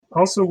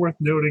Also worth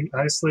noting,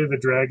 I Slay the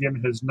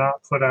Dragon has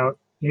not put out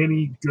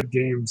any good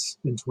games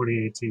in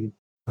 2018.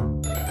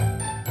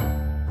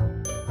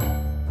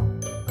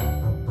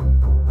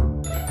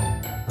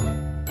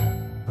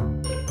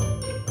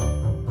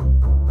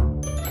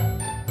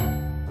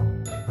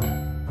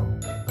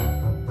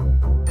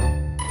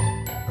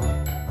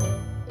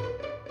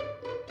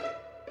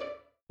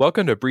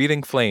 Welcome to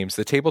Breathing Flames,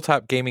 the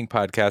tabletop gaming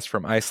podcast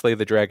from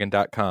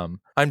ISlayTheDragon.com.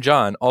 I'm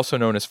John, also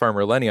known as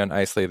Farmer Lenny on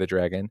I Slay the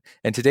Dragon,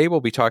 and today we'll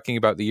be talking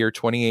about the year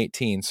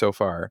 2018 so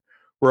far.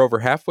 We're over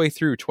halfway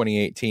through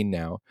 2018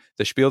 now.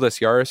 The Spiel des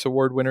Jahres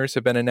award winners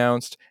have been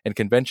announced, and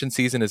convention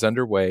season is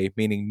underway,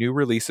 meaning new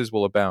releases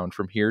will abound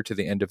from here to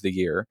the end of the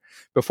year.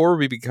 Before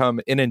we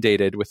become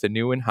inundated with the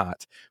new and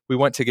hot, we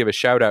want to give a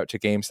shout out to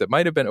games that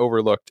might have been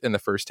overlooked in the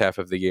first half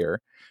of the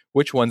year.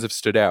 Which ones have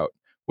stood out?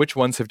 Which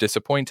ones have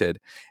disappointed?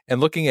 And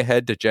looking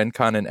ahead to Gen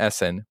Con and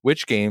Essen,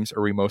 which games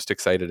are we most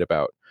excited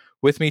about?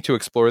 With me to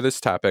explore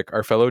this topic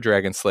are fellow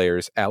Dragon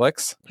Slayers,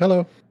 Alex.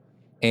 Hello.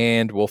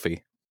 And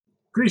Wolfie.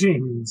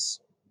 Greetings.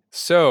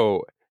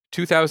 So,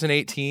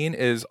 2018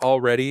 is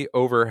already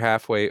over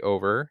halfway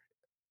over.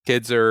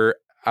 Kids are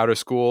out of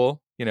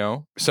school,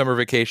 summer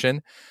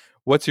vacation.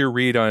 What's your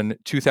read on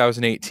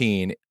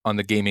 2018 on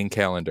the gaming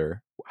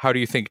calendar? How do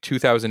you think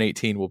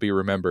 2018 will be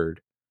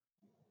remembered?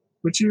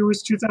 Which year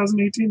was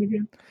 2018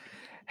 again?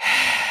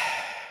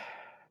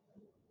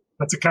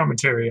 That's a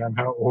commentary on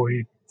how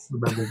we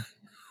remembered.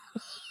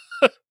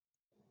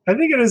 I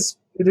think it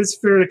is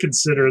fair to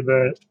consider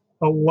that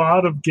a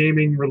lot of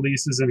gaming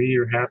releases in a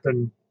year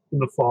happen in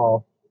the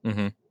fall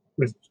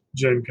with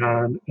Gen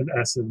Con and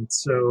Essen.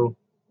 So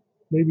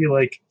maybe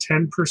like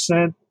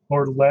 10%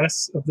 or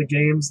less of the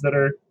games that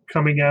are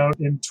coming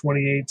out in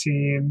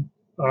 2018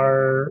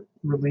 are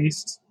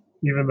released,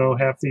 even though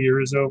half the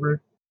year is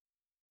over.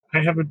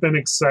 I haven't been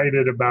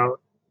excited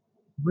about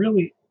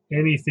really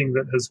anything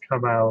that has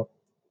come out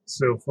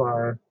so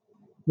far.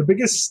 The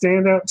biggest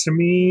standout to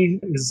me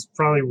is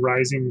probably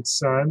Rising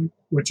Sun,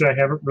 which I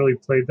haven't really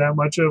played that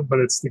much of, but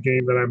it's the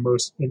game that I'm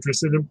most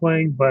interested in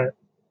playing. But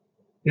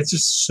it's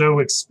just so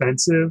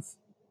expensive,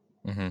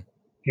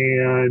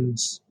 and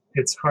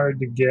it's hard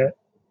to get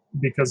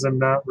because I'm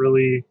not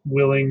really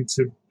willing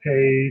to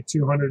pay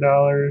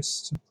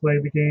 $200 to play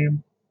the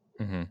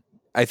game.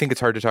 I think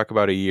it's hard to talk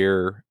about a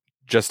year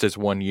just as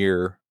 1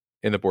 year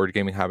in the board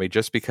gaming hobby,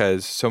 just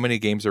because so many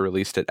games are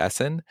released at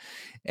Essen,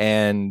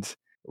 and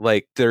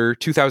like they're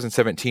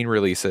 2017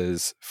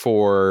 releases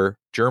for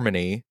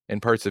Germany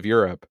and parts of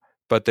Europe,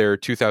 but they're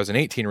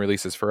 2018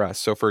 releases for us.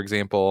 So for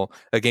example,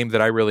 a game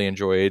that I really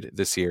enjoyed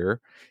this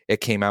year, it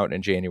came out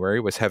in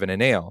January, was Heaven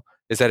and Ale.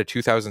 Is that a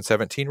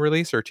 2017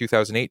 release or a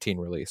 2018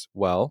 release?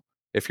 Well,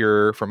 if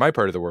you're from my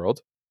part of the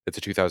world, it's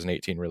a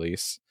 2018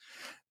 release,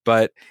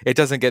 but it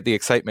doesn't get the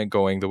excitement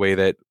going the way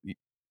that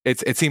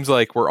it seems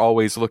like we're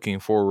always looking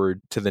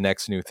forward to the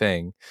next new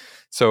thing.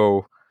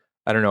 So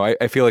I don't know.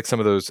 I feel like some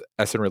of those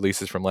Essen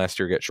releases from last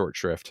year get short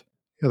shrift.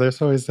 Yeah,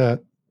 there's always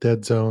that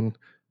dead zone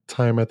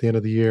time at the end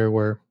of the year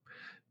where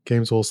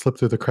games will slip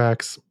through the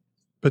cracks.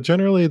 But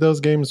generally, those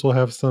games will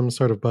have some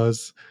sort of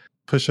buzz,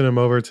 pushing them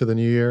over to the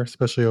new year,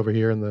 especially over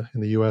here in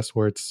the US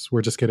where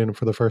we're just getting them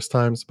for the first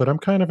times. But I'm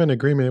kind of in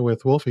agreement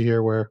with Wolfie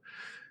here, where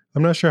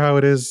I'm not sure how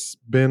it has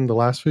been the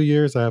last few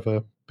years. I have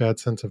a bad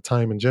sense of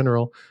time in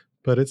general,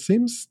 but it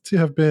seems to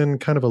have been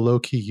kind of a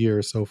low-key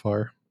year so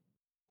far.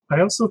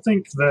 I also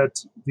think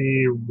that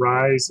the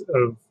rise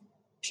of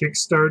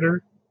Kickstarter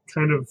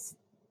kind of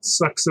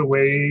sucks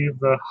away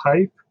the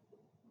hype,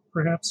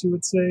 perhaps you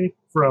would say,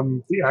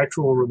 from the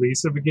actual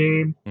release of a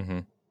game.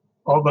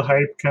 All the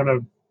hype kind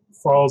of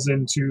falls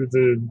into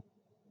the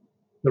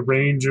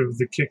range of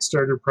the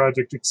Kickstarter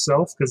project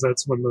itself, because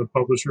that's when the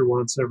publisher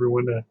wants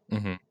everyone to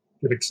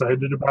get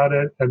excited about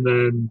it. And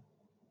then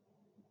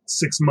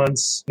 6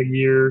 months, a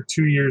year,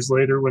 2 years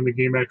later, when the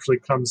game actually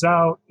comes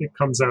out, it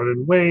comes out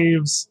in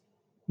waves.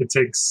 It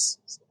takes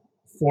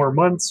 4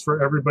 months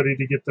for everybody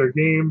to get their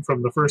game,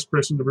 from the first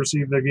person to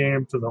receive their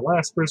game to the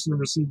last person to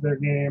receive their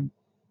game.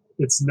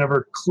 It's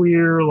never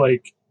clear,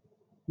 like,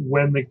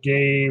 when the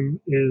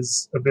game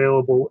is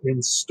available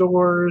in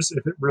stores,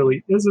 if it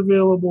really is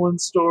available in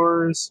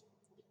stores.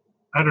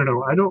 I don't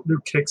know. I don't do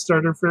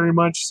Kickstarter very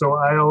much, so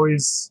I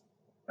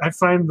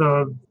find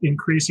the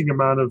increasing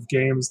amount of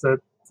games that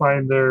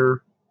find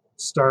their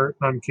start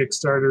on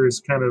Kickstarter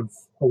is kind of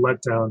a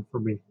letdown for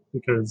me,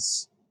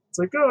 because it's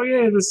like, oh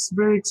yeah, this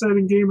very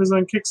exciting game is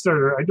on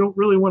Kickstarter. I don't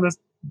really want to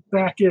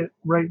back it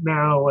right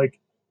now. Like,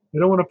 I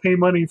don't want to pay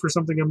money for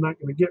something I'm not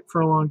going to get for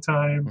a long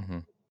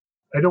time.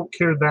 I don't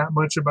care that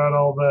much about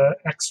all the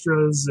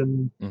extras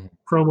and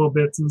promo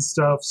bits and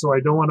stuff, so I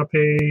don't want to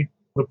pay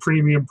the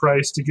premium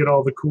price to get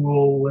all the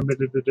cool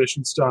limited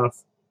edition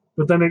stuff.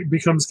 But then it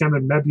becomes kind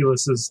of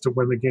nebulous as to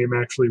when the game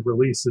actually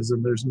releases,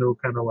 and there's no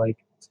kind of like,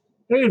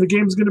 hey, the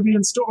game's going to be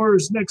in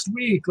stores next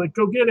week, like,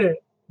 go get it.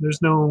 There's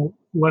no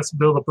less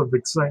buildup of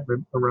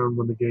excitement around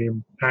when the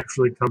game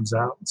actually comes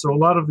out. So a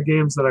lot of the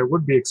games that I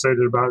would be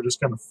excited about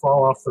just kind of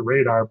fall off the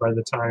radar by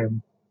the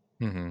time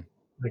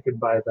I could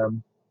buy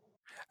them.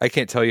 I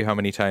can't tell you how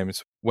many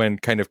times when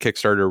kind of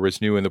Kickstarter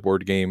was new in the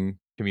board game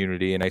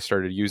community and I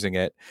started using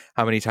it,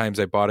 how many times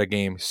I bought a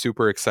game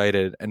super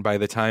excited, and by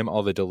the time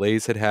all the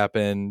delays had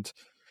happened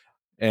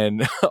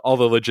and all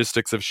the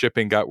logistics of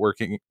shipping got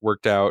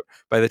worked out,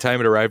 by the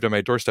time it arrived on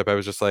my doorstep, I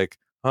was just like,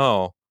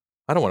 oh,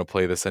 I don't want to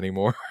play this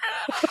anymore.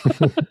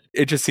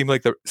 It just seems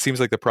like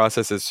the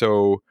process is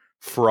so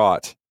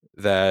fraught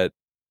that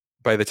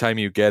by the time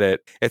you get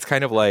it, it's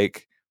kind of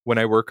like when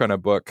I work on a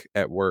book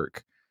at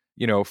work.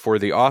 You know, for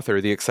the author,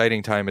 the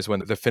exciting time is when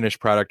the finished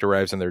product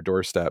arrives on their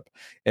doorstep.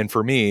 And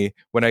for me,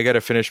 when I get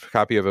a finished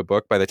copy of a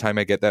book, by the time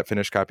I get that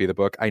finished copy of the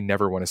book, I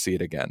never want to see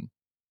it again.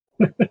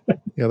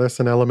 Yeah, there's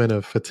an element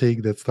of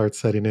fatigue that starts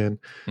setting in.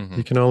 Mm-hmm.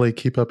 You can only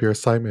keep up your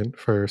excitement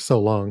for so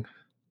long.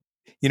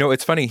 You know,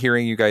 it's funny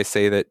hearing you guys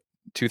say that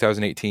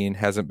 2018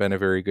 hasn't been a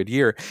very good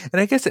year.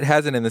 And I guess it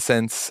hasn't in the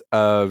sense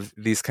of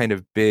these kind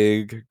of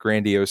big,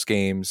 grandiose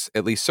games,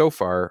 at least so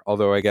far.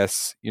 Although I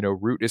guess, you know,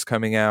 Root is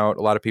coming out.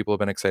 A lot of people have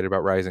been excited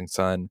about Rising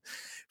Sun.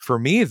 For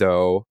me,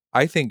 though,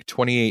 I think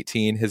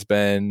 2018 has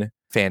been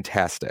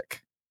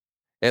fantastic,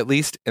 at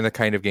least in the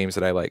kind of games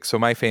that I like. So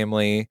my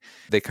family,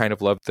 they kind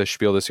of love the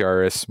Spiel des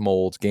Jahres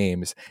mold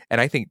games. And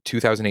I think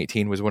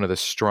 2018 was one of the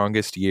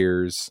strongest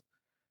years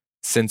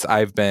since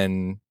I've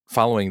been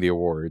following the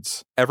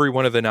awards. Every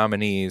one of the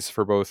nominees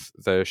for both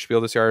the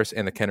Spiel des Jahres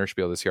and the Kenner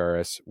Spiel des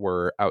Jahres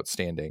were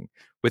outstanding,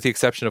 with the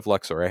exception of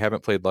Luxor. I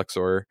haven't played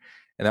Luxor,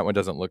 and that one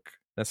doesn't look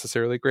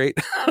necessarily great.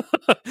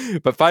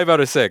 But 5 out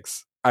of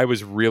 6, I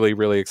was really,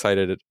 really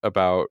excited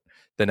about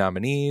the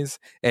nominees.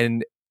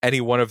 And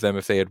any one of them,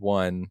 if they had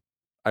won,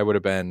 I would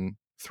have been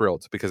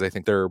thrilled because I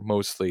think they're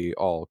mostly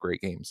all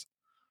great games.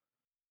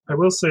 I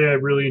will say I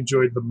really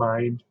enjoyed The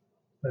Mind.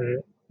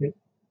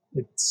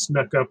 It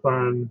snuck up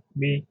on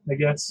me, I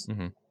guess.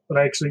 Mm-hmm. But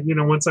actually, you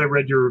know, once I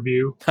read your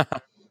review,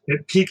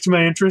 it piqued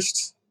my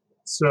interest.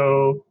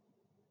 So,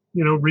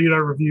 you know, read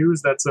our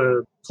reviews. That's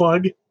a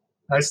plug.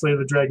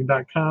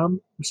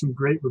 ISlayerTheDragon.com. There's some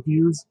great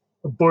reviews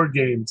of board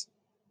games.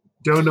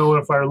 Don't know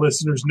if our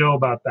listeners know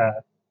about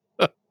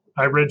that.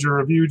 I read your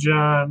review,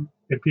 John.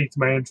 It piqued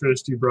my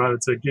interest. You brought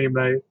it to game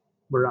night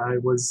where I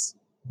was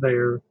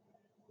there,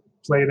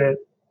 played it,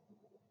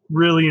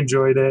 really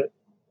enjoyed it.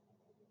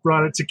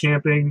 Brought it to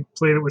camping,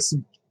 played it with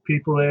some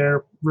people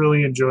there,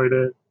 really enjoyed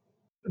it.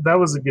 That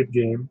was a good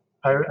game.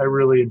 I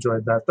really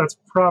enjoyed that. That's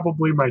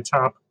probably my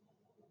top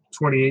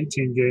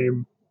 2018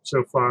 game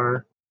so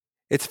far.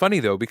 It's funny,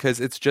 though,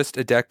 because it's just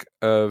a deck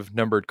of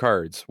numbered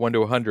cards, 1 to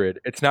 100.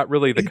 It's not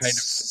really the kind of...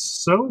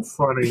 so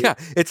funny. Yeah,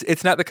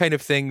 it's not the kind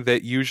of thing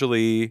that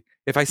usually,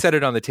 if I set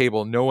it on the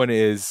table, no one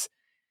is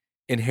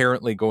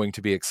inherently going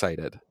to be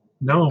excited.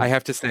 No. I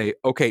have to say,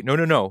 okay,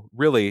 no,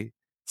 really,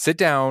 sit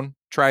down,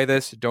 try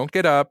this, don't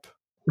get up.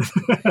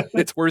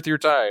 It's worth your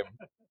time.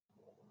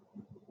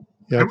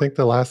 Yeah, I think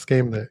the last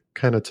game that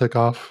kind of took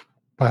off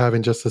by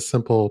having just a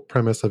simple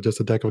premise of just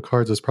a deck of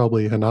cards was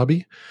probably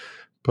Hanabi.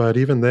 But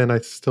even then, I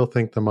still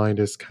think The Mind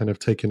is kind of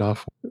taking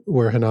off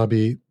where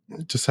Hanabi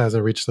just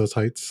hasn't reached those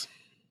heights.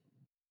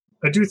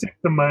 I do think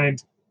The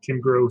Mind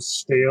can grow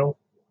stale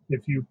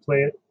if you play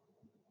it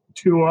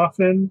too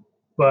often,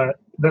 but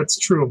that's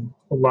true of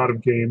a lot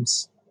of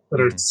games that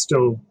are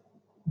still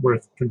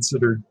worth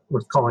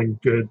calling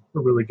good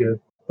or really good.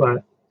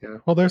 But yeah,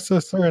 well, there's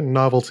a certain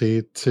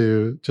novelty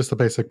to just the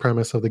basic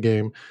premise of the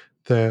game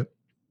that,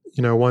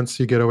 you know, once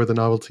you get over the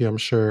novelty, I'm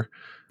sure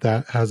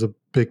that has a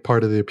big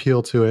part of the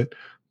appeal to it.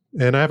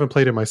 And I haven't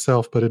played it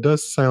myself, but it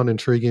does sound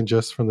intriguing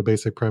just from the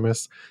basic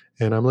premise.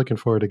 And I'm looking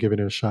forward to giving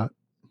it a shot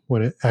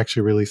when it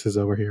actually releases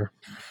over here.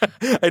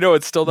 I know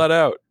it's still not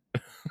out.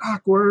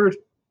 Awkward.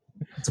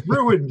 It's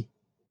ruined.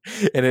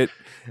 And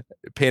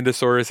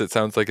Pandasaurus, it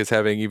sounds like, is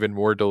having even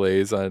more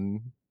delays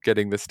on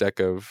getting this deck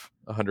of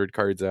 100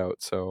 cards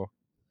out. So,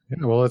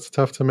 yeah, well, it's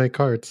tough to make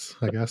cards,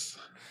 I guess.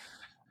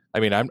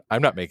 I mean,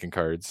 I'm not making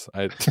cards.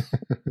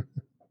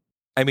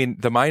 I mean,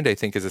 The Mind, I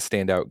think, is a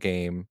standout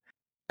game.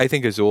 I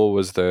think Azul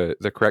was the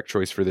correct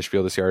choice for the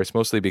Spiel des Jahres,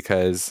 mostly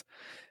because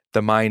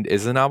The Mind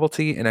is a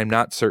novelty, and I'm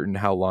not certain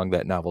how long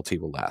that novelty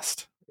will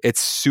last.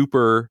 It's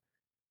super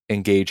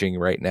engaging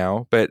right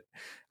now, but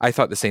I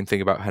thought the same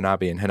thing about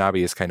Hanabi, and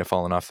Hanabi has kind of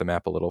fallen off the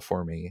map a little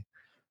for me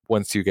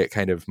once you get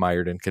kind of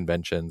mired in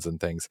conventions and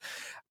things.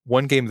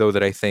 One game, though,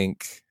 that I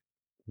think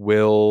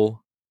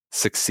will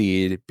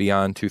succeed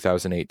beyond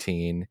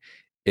 2018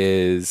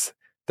 is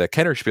the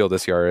Kenner Spiel des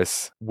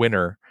Jahres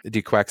winner,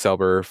 Die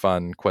Quacksalber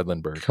von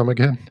Quedlinburg. Come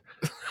again?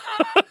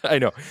 I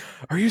know.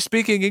 Are you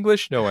speaking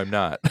English? No, I'm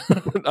not.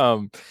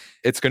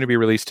 It's going to be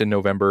released in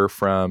November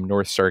from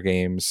North Star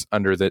Games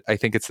under I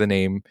think it's the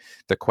name,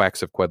 The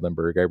Quacks of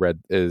Quedlinburg. I read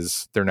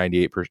they're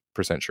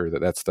 98% sure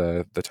that that's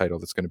the title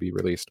that's going to be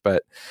released.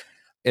 But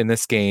in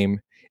this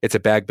game, it's a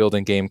bag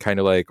building game, kind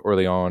of like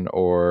Orleans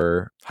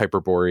or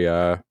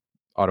Hyperborea,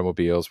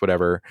 Automobiles,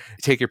 whatever.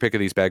 Take your pick of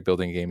these bag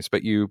building games,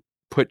 but you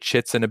put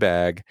chits in a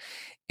bag.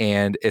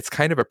 And it's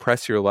kind of a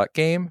press your luck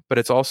game, but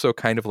it's also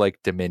kind of like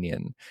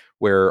Dominion,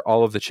 where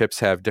all of the chips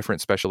have different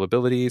special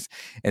abilities.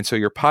 And so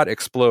your pot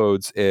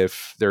explodes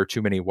if there are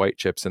too many white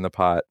chips in the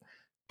pot.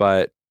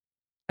 But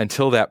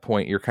until that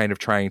point, you're kind of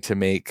trying to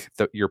make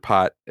your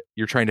pot,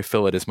 you're trying to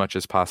fill it as much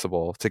as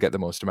possible to get the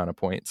most amount of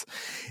points.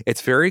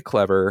 It's very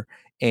clever,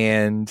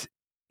 and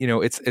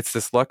it's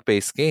this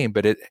luck-based game,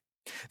 but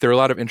there are a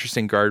lot of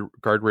interesting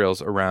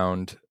guardrails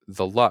around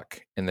the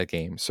luck in the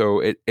game. So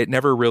it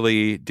never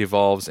really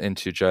devolves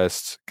into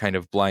just kind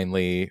of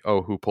blindly,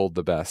 who pulled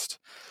the best.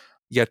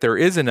 Yet there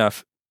is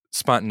enough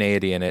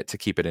spontaneity in it to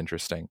keep it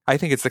interesting. I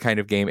think it's the kind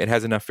of game, it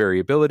has enough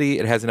variability,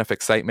 it has enough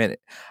excitement.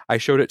 I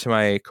showed it to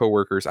my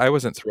coworkers. I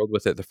wasn't thrilled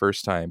with it the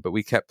first time, but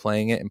we kept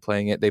playing it and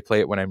playing it. They play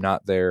it when I'm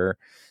not there.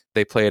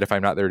 They play it if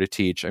I'm not there to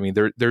teach. I mean,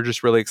 they're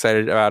just really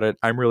excited about it.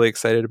 I'm really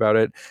excited about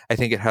it. I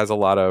think it has a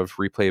lot of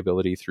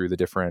replayability through the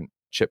different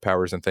chip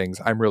powers and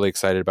things. I'm really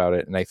excited about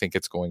it, and I think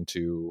it's going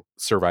to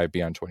survive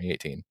beyond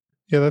 2018.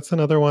 Yeah, that's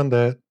another one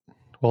that,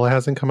 while it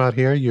hasn't come out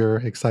here, your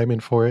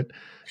excitement for it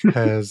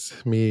has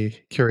me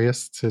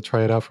curious to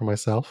try it out for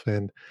myself.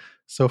 And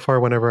so far,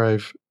 whenever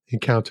I've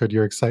encountered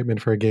your excitement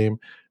for a game,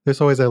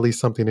 there's always at least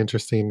something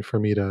interesting for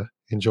me to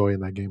enjoy in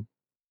that game.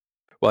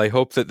 Well, I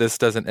hope that this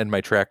doesn't end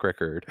my track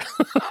record.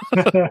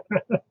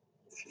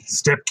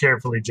 Step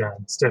carefully,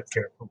 John. Step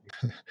carefully.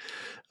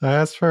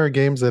 As for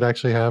games that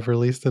actually have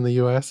released in the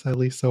US, at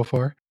least so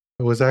far,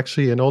 it was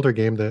actually an older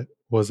game that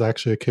was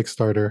actually a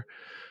Kickstarter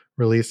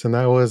release, and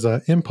that was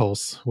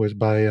Impulse,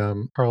 by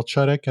Carl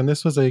Chudyk. And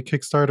this was a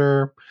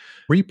Kickstarter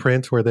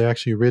reprint where they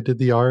actually redid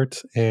the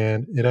art,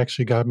 and it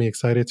actually got me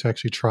excited to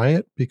actually try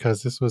it,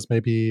 because this was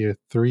maybe a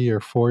 3 or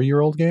 4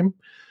 year old game.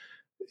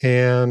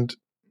 And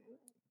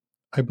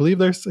I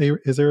believe is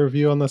there a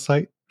review on the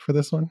site for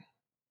this one?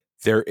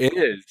 There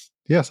is.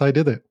 Yes, I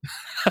did it.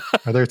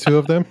 Are there 2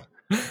 of them?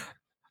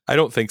 I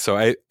don't think so.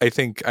 I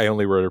think I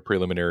only wrote a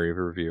preliminary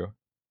review.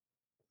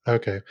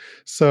 Okay.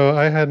 So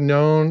I had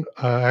known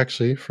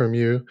actually from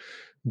you,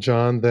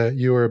 John, that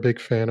you were a big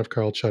fan of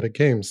Carl Chudyk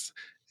games.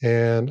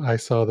 And I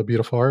saw the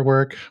beautiful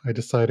artwork. I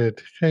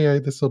decided, hey,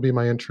 this will be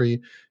my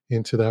entry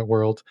into that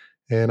world.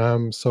 And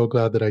I'm so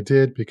glad that I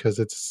did, because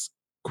it's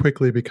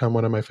quickly become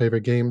one of my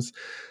favorite games,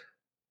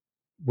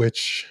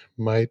 which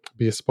might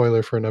be a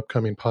spoiler for an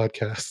upcoming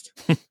podcast.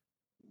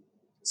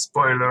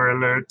 Spoiler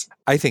alert.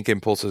 I think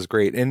Impulse is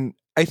great. And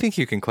I think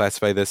you can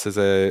classify this as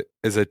a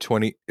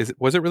 20.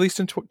 Was it released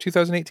in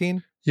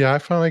 2018? Yeah, I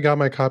finally got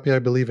my copy, I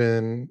believe,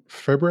 in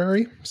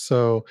February.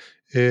 So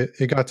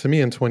it got to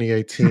me in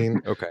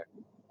 2018. Okay.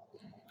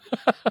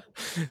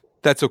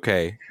 That's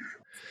okay.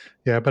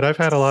 Yeah, but I've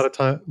had a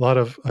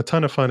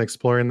ton of fun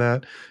exploring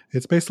that.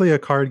 It's basically a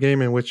card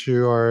game in which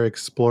you are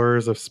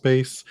explorers of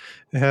space.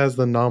 It has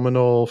the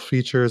nominal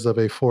features of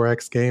a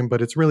 4X game,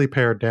 but it's really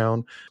pared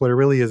down. What it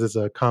really is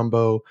a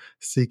combo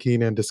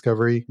seeking and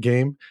discovery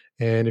game.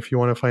 And if you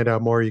want to find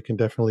out more, you can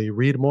definitely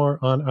read more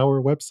on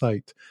our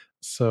website.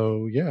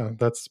 So yeah,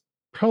 that's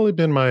probably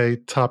been my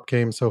top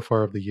game so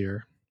far of the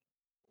year.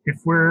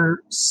 If we're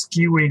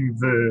skewing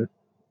the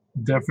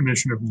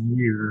definition of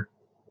year,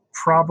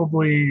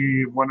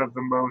 probably one of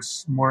the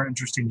more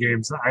interesting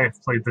games that I have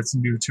played that's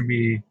new to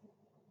me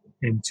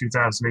in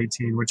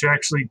 2018, which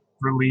actually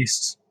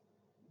released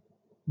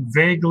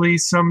vaguely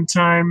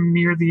sometime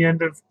near the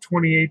end of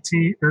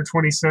 2018 or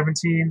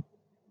 2017.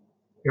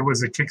 It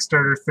was a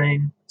Kickstarter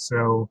thing,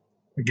 so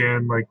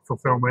again, like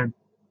fulfillment,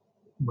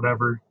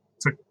 whatever,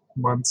 took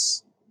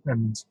months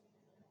and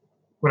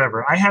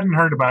whatever. I hadn't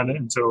heard about it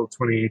until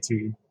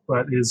 2018,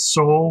 but is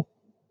Soul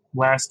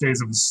Last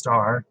Days of a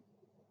Star,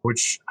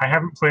 which I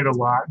haven't played a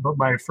lot, but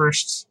my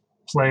first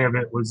play of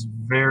it was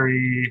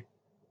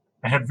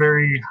I had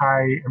very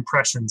high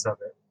impressions of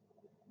it.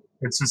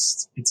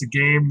 It's a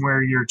game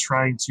where you're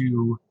trying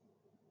to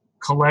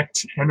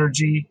collect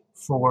energy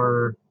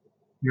for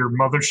your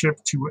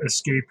mothership to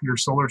escape your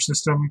solar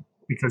system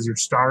because your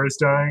star is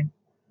dying.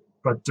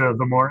 But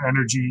the more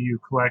energy you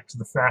collect,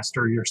 the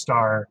faster your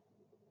star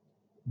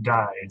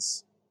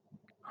dies.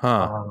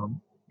 And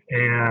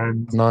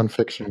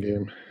nonfiction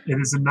game. It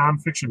is a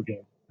nonfiction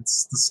game.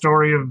 It's the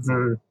story of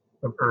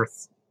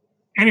Earth.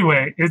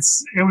 Anyway,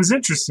 it was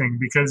interesting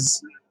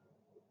because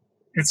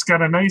it's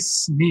got a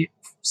nice, neat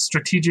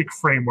strategic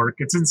framework.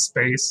 It's in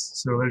space,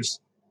 so there's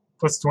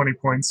plus 20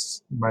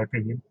 points in my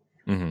opinion.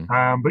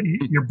 Mm-hmm. But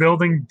you're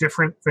building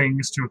different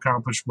things to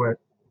accomplish what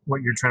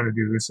you're trying to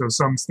do. So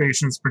some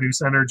stations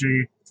produce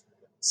energy.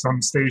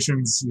 Some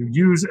stations you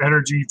use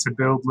energy to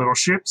build little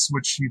ships,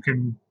 which you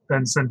can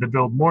then send to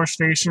build more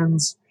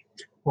stations.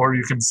 Or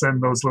you can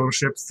send those little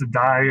ships to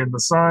die in the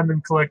sun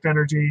and collect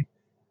energy.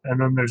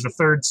 And then there's a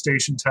third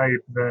station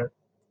type that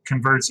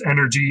converts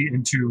energy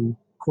into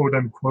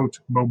quote-unquote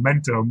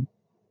momentum,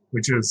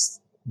 which is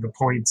the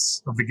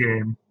points of the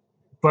game.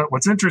 But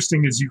what's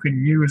interesting is you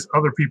can use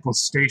other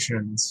people's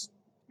stations,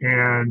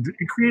 and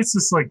it creates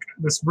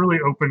this really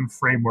open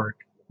framework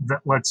that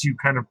lets you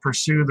kind of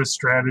pursue the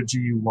strategy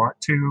you want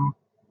to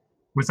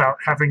without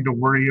having to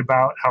worry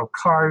about how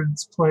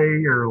cards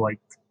play or like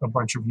a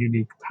bunch of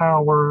unique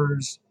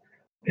powers.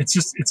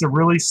 It's a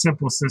really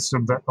simple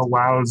system that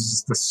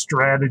allows the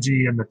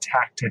strategy and the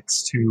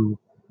tactics to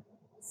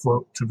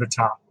float to the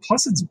top.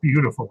 Plus it's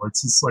beautiful.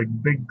 It's this like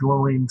big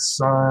glowing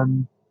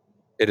sun.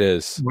 It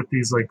is. with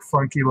these like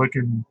funky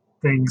looking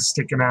things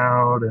sticking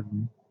out,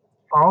 and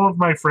all of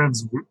my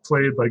friends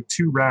played like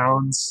 2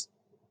 rounds,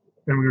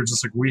 and we were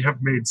just like, we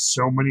have made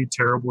so many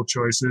terrible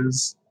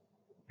choices,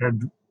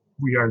 and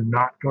we are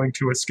not going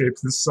to escape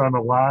the sun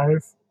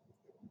alive.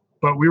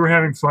 But we were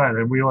having fun,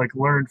 and we like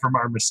learned from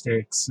our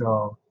mistakes.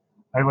 So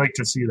I like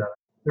to see that.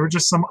 There were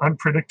just some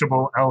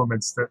unpredictable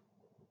elements that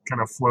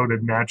kind of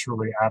floated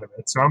naturally out of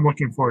it. So I'm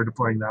looking forward to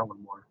playing that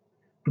one more.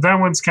 But that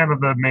one's kind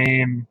of the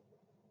main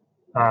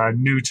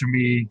new to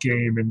me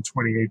game in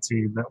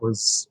 2018.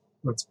 That's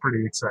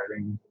pretty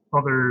exciting.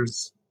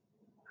 Others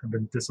have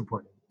been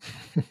disappointing.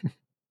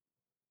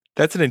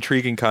 That's an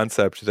intriguing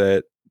concept,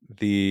 that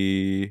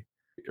the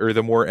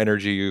more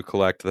energy you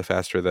collect, the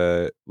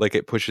faster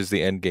it pushes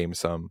the end game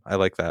some. I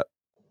like that.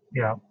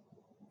 Yeah.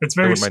 It's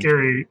very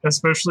scary,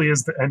 especially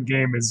as the end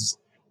game is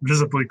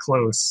visibly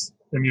close.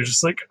 And you're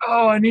just like,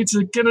 oh, I need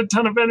to get a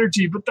ton of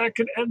energy, but that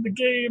could end the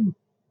game.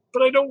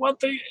 But I don't want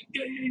the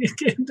game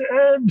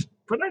to end,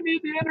 but I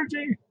need the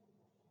energy.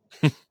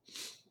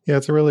 Yeah,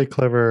 it's a really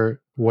clever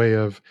way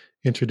of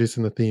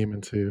introducing the theme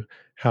into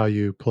how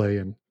you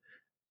play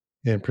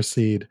and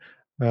proceed.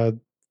 I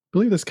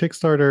believe this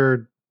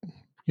Kickstarter,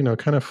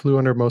 kind of flew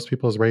under most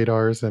people's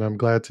radars, and I'm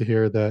glad to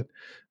hear that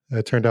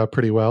it turned out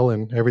pretty well.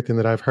 And everything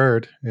that I've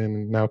heard,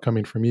 and now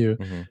coming from you,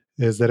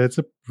 is that it's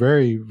a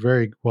very,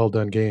 very well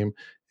done game.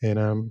 And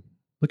I'm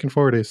looking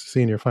forward to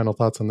seeing your final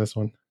thoughts on this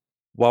one.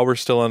 While we're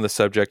still on the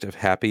subject of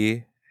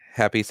happy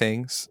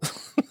things,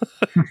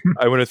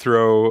 I want to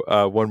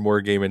throw one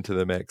more game into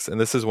the mix. And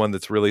this is one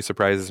that's really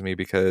surprises me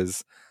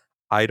because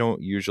I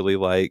don't usually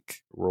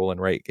like roll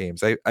and write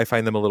games. I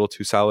find them a little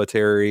too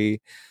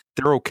solitary.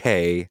 They're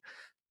okay,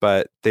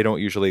 but they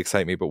don't usually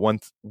excite me. But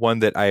one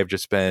that I have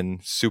just been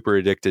super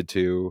addicted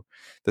to,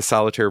 the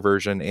solitaire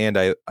version, and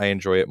I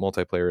enjoy it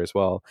multiplayer as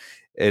well.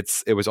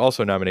 It was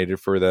also nominated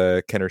for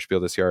the Kenner Spiel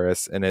des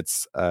Jahres, and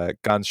it's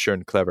Ganz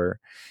schön clever.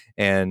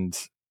 And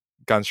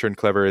Ganz schön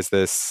clever is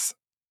this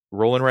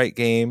roll and write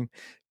game,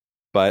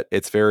 but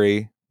it's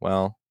very,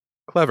 well,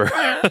 clever.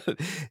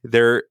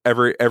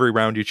 Every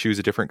round you choose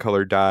a different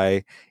colored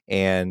die,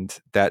 and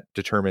that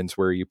determines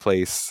where you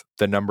place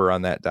the number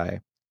on that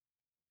die.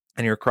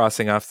 And you're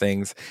crossing off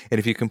things. And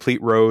if you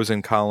complete rows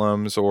and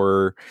columns,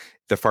 or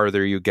the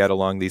farther you get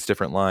along these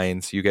different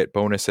lines, you get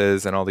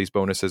bonuses, and all these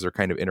bonuses are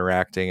kind of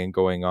interacting and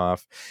going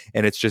off.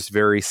 And it's just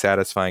very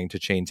satisfying to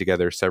chain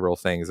together several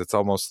things. It's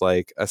almost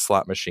like a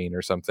slot machine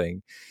or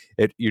something.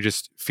 You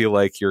just feel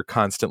like you're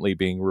constantly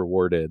being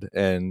rewarded.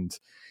 And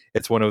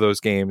it's one of those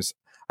games.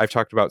 I've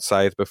talked about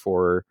Scythe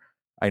before.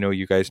 I know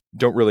you guys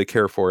don't really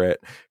care for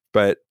it,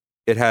 but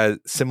it has,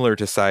 similar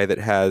to Scythe, it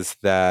has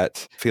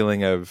that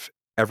feeling of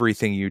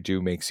everything you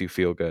do makes you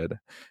feel good.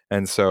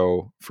 And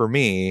so for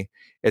me,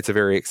 it's a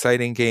very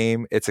exciting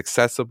game. It's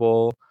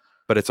accessible,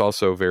 but it's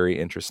also very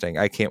interesting.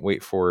 I can't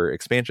wait for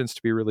expansions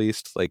to be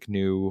released, like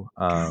new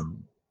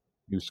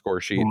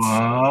score sheets.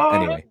 What?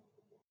 Anyway.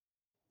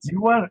 You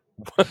want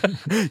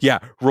yeah,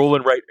 roll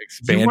and write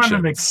expansion. You want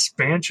an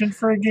expansion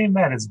for a game?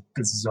 That is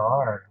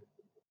bizarre.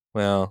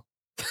 Well,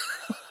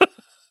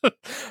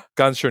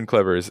 Ganz schön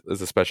clever is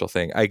a special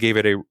thing. I gave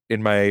it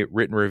in my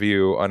written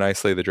review on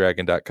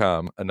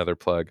islaythedragon.com, another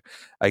plug,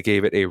 I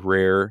gave it a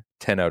rare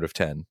 10 out of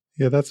 10.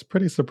 Yeah, that's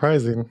pretty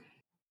surprising.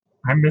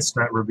 I missed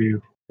that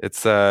review.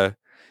 It's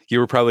you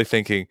were probably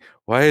thinking,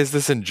 why is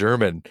this in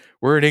German?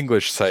 We're an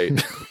English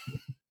site.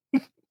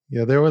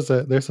 Yeah, there's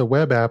a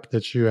web app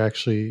that you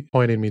actually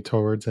pointed me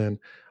towards, and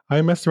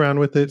I messed around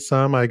with it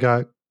some. I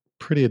got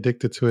pretty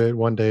addicted to it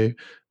one day,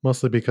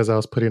 mostly because I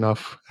was putting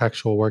off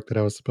actual work that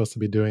I was supposed to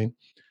be doing.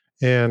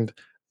 And,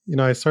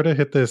 I sort of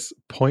hit this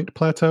point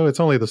plateau. It's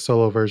only the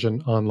solo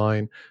version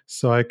online.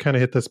 So I kind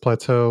of hit this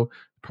plateau,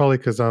 probably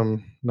because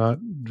I'm not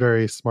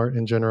very smart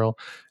in general.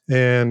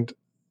 And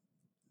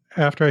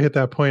after I hit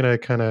that point, I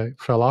kind of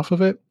fell off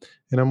of it.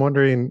 And I'm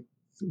wondering,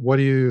 what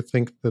do you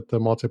think that the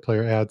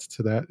multiplayer adds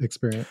to that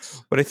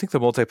experience? What I think the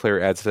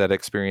multiplayer adds to that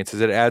experience is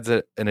it adds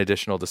an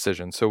additional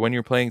decision. So when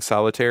you're playing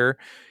solitaire,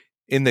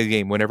 in the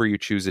game, whenever you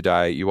choose a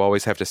die, you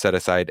always have to set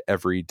aside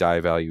every die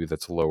value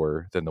that's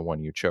lower than the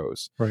one you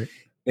chose. Right.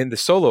 In the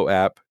solo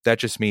app, that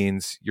just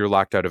means you're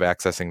locked out of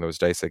accessing those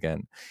dice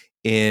again.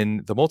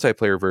 In the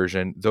multiplayer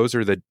version, those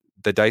are the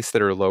dice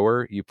that are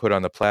lower you put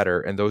on the platter,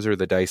 and those are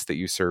the dice that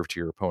you serve to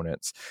your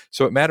opponents.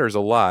 So it matters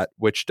a lot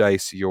which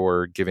dice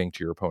you're giving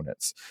to your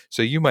opponents.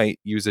 So you might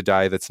use a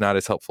die that's not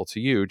as helpful to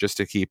you just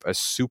to keep a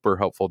super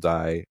helpful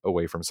die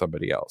away from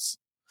somebody else.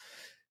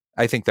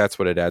 I think that's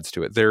what it adds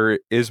to it. There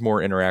is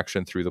more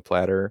interaction through the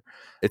platter.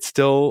 It's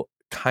still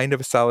kind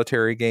of a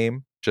solitary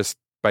game, just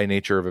by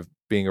nature of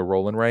being a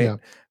roll and write,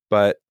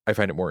 but I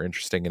find it more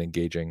interesting and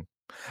engaging.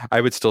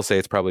 I would still say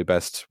it's probably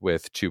best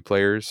with 2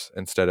 players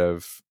instead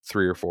of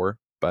 3 or 4,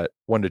 but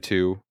 1 to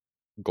 2,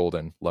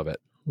 golden. Love it.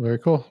 Very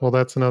cool. Well,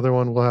 that's another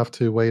one we'll have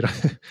to wait.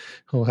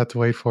 We'll have to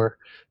wait for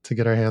to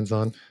get our hands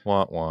on.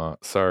 Wah, wah.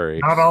 Sorry.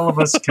 Not all of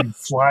us can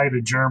fly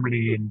to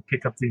Germany and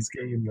pick up these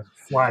games and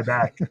fly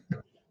back.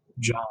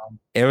 John.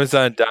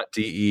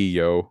 Amazon.de,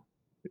 yo.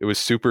 It was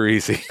super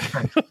easy.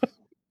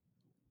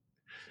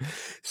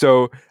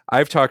 So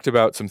I've talked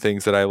about some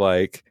things that I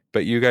like,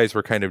 but you guys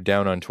were kind of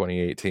down on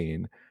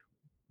 2018.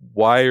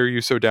 Why are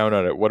you so down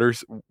on it?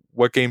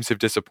 What games have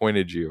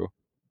disappointed you?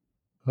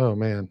 Oh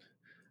man.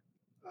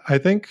 I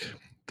think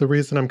the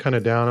reason I'm kind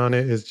of down on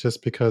it is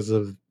just because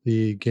of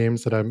the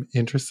games that I'm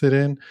interested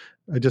in.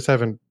 I just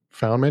haven't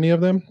found many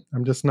of them.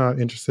 I'm just not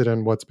interested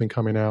in what's been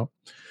coming out.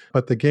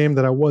 But the game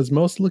that I was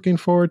most looking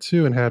forward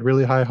to and had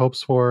really high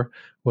hopes for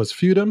was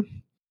Feudum.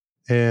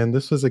 And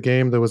this was a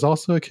game that was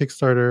also a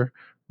Kickstarter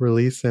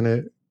release, and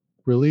it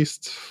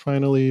released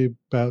finally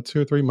about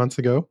 2 or 3 months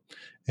ago.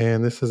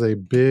 And this is a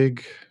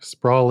big,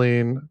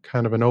 sprawling,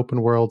 kind of an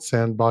open world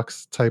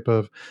sandbox type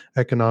of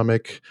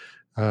economic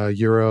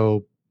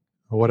Euro.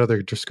 What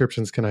other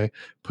descriptions can I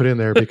put in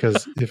there?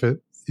 Because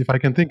if I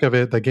can think of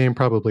it, the game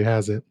probably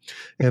has it.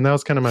 And that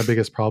was kind of my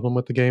biggest problem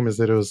with the game, is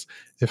that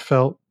it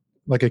felt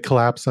like it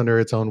collapsed under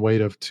its own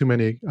weight of too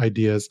many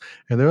ideas.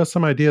 And there were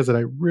some ideas that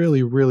I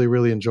really, really,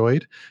 really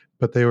enjoyed,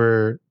 but they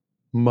were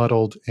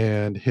muddled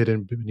and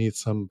hidden beneath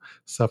some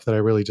stuff that I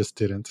really just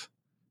didn't.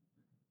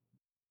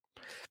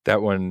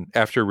 That one,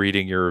 after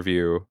reading your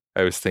review,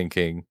 I was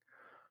thinking,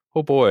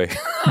 oh boy.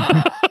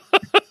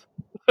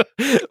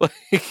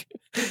 Like,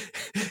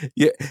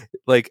 yeah,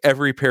 like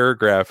every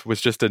paragraph was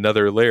just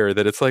another layer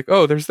that it's like,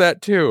 oh, there's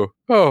that too.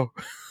 Oh.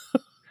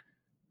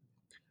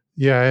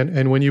 Yeah,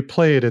 and when you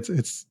play it,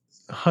 it's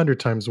 100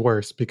 times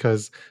worse,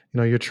 because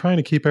you're trying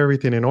to keep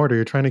everything in order.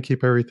 You're trying to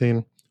keep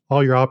everything,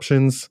 all your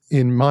options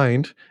in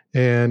mind.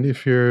 And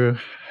if you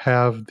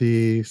have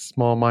the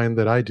small mind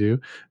that I do,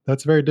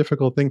 that's a very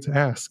difficult thing to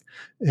ask.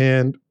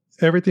 And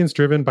everything's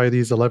driven by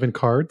these 11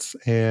 cards.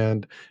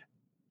 And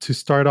to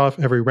start off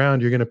every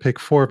round, you're going to pick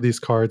 4 of these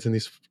cards, and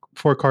these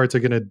 4 cards are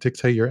going to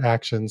dictate your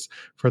actions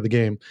for the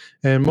game.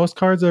 And most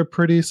cards are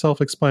pretty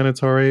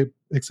self-explanatory,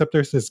 except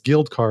there's this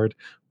guild card,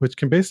 which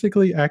can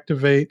basically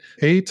activate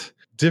 8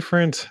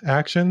 different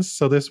actions.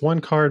 So this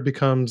one card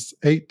becomes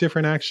 8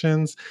 different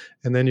actions,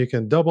 and then you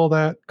can double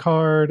that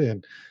card,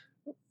 and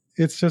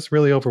it's just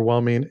really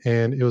overwhelming.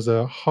 And it was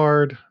a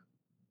hard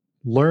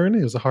learn,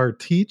 it was a hard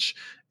teach,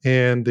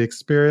 and the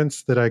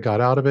experience that I got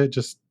out of it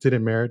just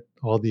didn't merit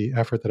all the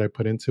effort that I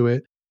put into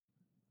it.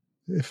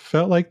 It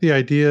felt like the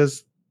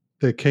ideas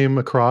that came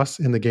across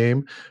in the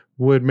game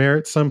would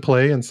merit some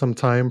play and some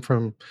time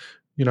from,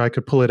 I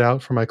could pull it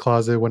out from my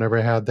closet whenever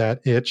I had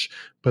that itch,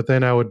 but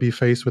then I would be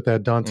faced with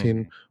that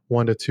daunting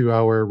 1 to 2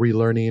 hour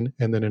relearning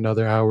and then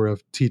another hour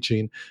of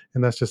teaching.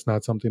 And that's just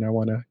not something I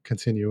want to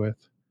continue with.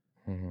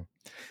 Mm-hmm.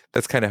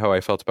 That's kind of how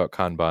I felt about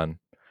Kanban.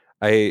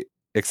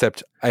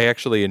 Except I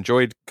actually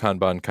enjoyed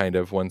Kanban kind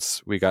of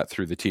once we got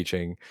through the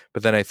teaching,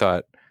 but then I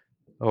thought,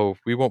 oh,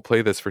 we won't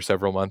play this for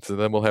several months and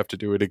then we'll have to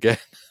do it again.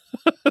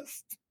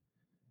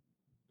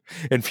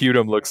 And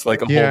Feudum looks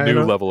like a whole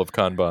new level of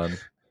Kanban.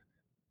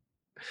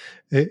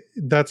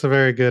 That's a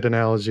very good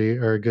analogy,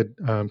 or a good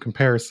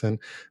comparison.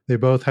 They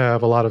both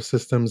have a lot of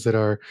systems that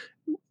are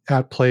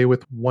at play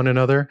with one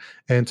another,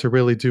 and to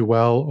really do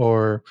well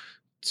or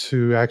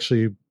to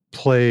actually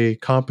play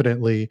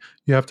competently,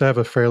 you have to have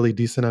a fairly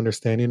decent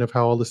understanding of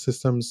how all the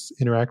systems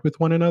interact with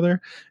one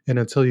another. And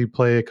until you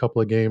play a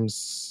couple of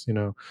games,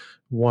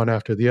 one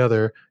after the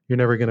other, you're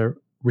never going to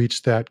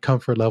reach that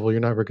comfort level. You're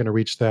never going to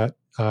reach that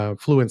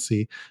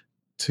fluency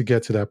to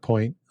get to that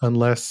point,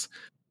 unless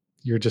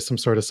you're just some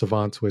sort of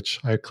savant, which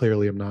I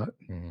clearly am not.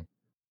 Mm-hmm.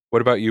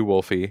 What about you,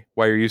 Wolfie?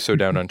 Why are you so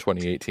down on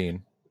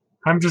 2018?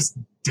 I'm just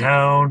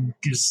down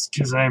just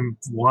because I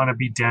want to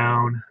be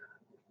down.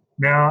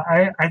 No,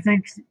 I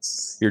think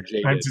you're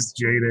jaded. I'm just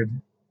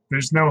jaded.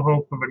 There's no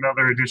hope of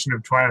another edition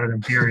of Twilight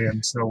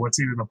Imperium, so what's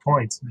even the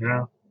point,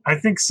 I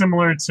think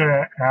similar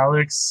to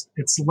Alex,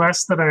 it's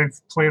less that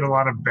I've played a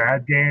lot of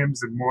bad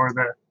games and more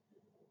that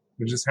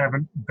there just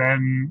haven't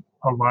been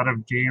a lot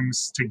of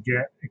games to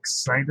get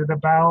excited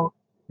about.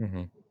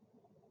 Mm-hmm.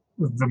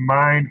 The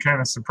Mind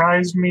kind of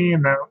surprised me,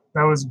 and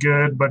that was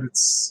good, but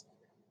it's,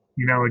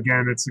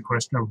 again, it's a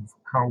question of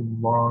how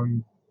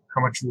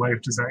much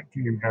life does that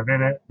game have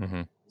in it.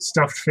 Mm-hmm.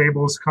 Stuffed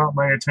Fables caught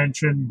my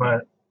attention,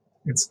 but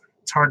it's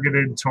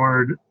targeted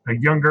toward a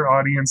younger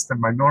audience than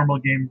my normal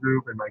game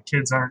group, and my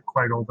kids aren't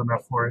quite old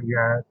enough for it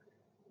yet.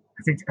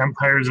 I think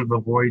Empires of the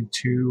Void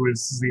 2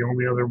 is the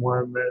only other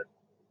one that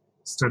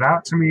stood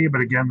out to me, but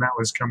again, that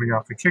was coming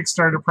off a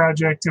Kickstarter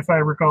project, if I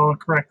recall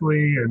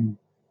correctly, and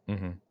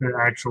the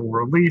actual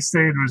release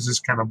date was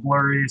just kind of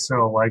blurry,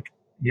 so I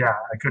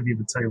couldn't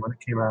even tell you when it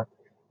came out.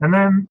 And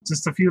then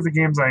just a few of the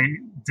games I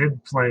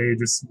did play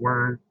just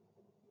weren't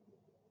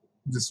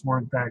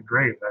that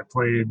great. I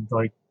played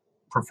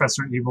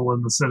Professor Evil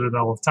in the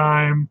Citadel of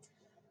Time,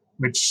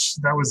 which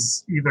that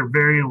was either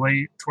very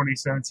late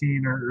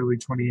 2017 or early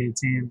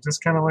 2018.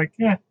 Just kind of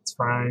it's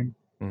fine.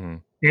 Mm-hmm.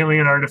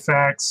 Alien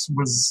Artifacts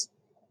was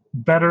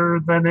better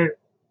than it.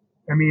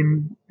 I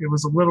mean, it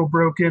was a little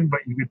broken,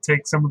 but you could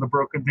take some of the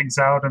broken things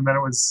out, and then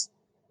it was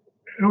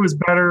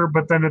better.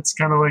 But then it's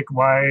kind of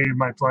why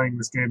am I playing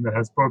this game that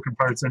has broken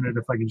parts in it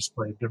if I can just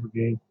play a different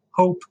game?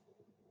 Hope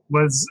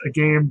was a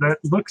game that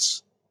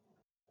looked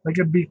like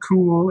it'd be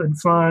cool and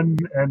fun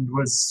and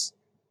was,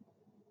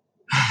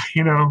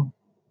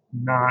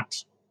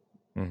 not.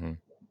 Mm-hmm.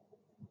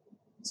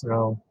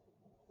 So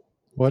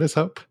What is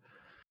Hope?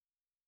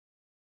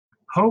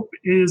 Hope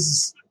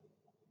is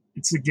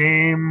it's a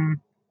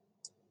game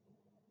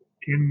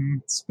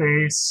in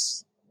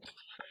space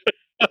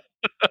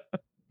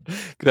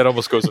That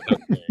almost goes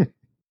without saying.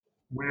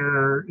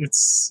 where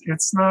it's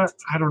not,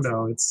 I don't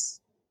know, it's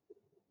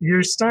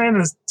you're trying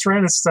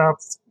to stop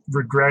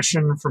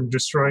regression from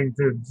destroying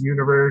the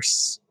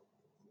universe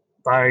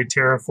by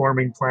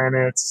terraforming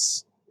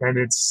planets, and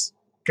it's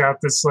got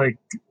this like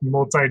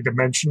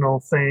multi-dimensional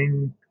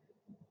thing,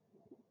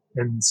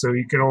 and so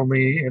you can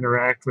only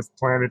interact with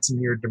planets in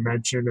your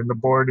dimension, and the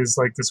board is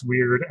like this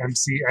weird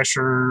MC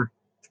Escher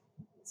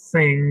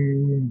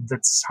thing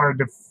that's hard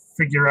to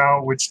figure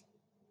out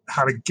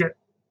how to get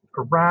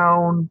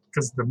around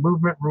because the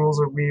movement rules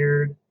are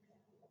weird.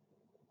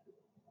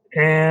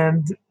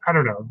 And I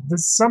don't know,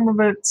 some of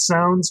it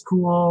sounds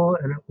cool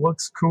and it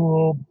looks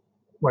cool.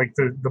 Like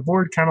the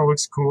board kind of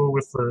looks cool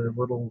with the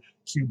little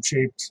cube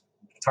shaped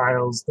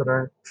tiles that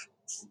aren't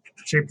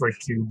shaped like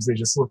cubes. They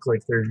just look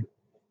like they're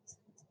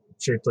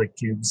shaped like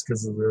cubes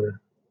because of the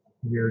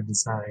weird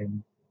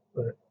design.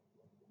 But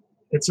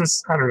it's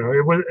just, I don't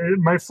know.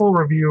 My full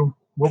review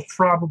will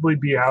probably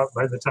be out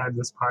by the time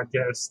this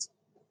podcast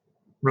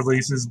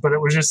releases, but it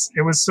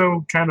was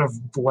so kind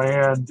of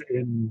bland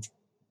in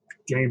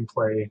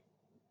gameplay.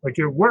 Like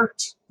it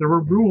worked. There were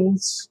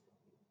rules.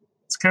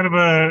 It's kind of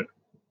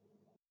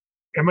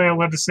am I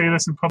allowed to say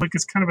this in public?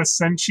 It's kind of a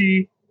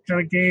Senshi kind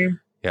of game.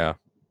 Yeah.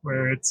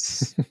 Where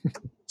it's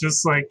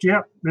just like,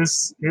 yeah,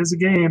 this is a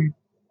game.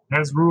 It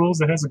has rules.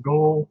 It has a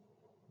goal.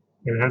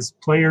 It has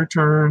player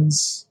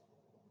turns.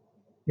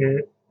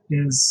 It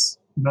is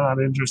not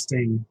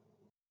interesting.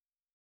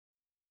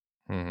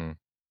 Mm-hmm.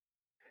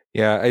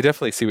 Yeah, I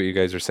definitely see what you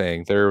guys are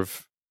saying.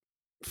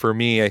 For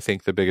me, I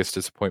think the biggest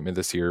disappointment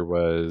this year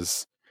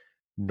was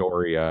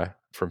Noria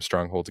from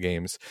Stronghold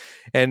Games.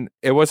 And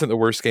it wasn't the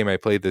worst game I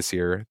played this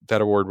year.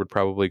 That award would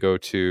probably go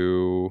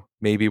to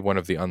maybe one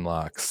of the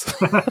unlocks.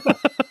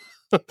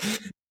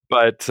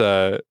 But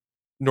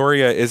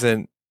Noria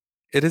isn't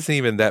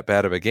even that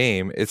bad of a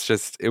game.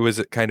 It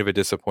was kind of a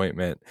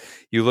disappointment.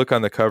 You look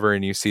on the cover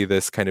and you see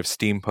this kind of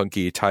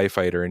steampunky TIE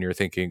fighter and you're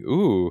thinking,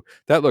 ooh,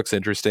 that looks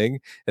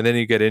interesting. And then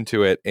you get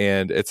into it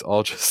and it's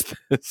all just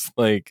this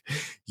like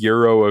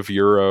Euro of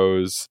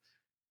Euros,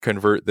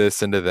 convert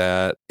this into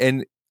that.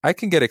 And I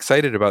can get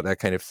excited about that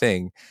kind of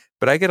thing,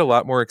 but I get a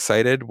lot more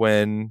excited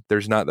when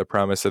there's not the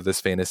promise of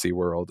this fantasy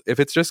world. If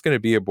it's just going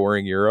to be a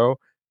boring Euro,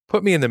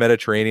 put me in the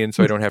Mediterranean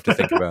so I don't have to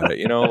think about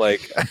it.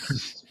 Like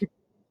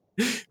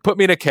put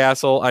me in a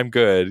castle, I'm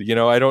good.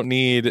 I don't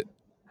need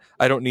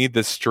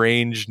this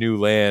strange new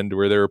land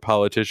where there are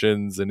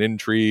politicians and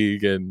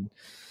intrigue. And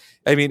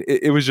I mean,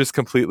 it was just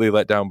completely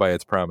let down by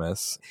its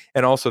promise.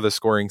 And also the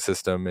scoring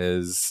system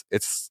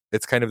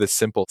it's kind of this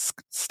simple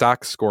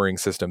stock scoring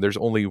system. There's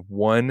only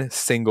one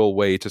single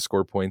way to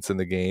score points in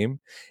the game,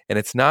 and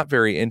it's not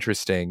very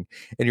interesting.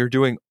 And you're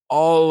doing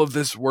all of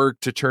this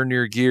work to turn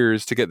your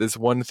gears to get this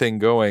one thing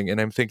going.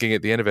 And I'm thinking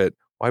at the end of it,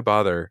 why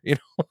bother?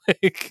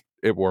 Like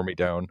it wore me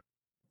down.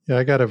 Yeah,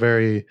 I got a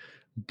very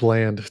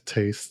bland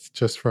taste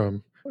just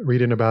from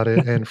reading about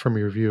it and from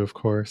your review, of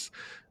course.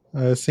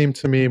 It seemed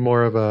to me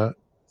more of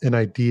an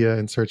idea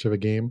in search of a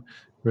game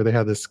where they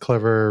had this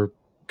clever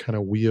kind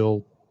of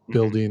wheel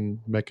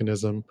building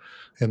mechanism,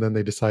 and then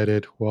they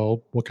decided,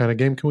 well, what kind of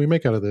game can we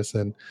make out of this?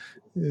 And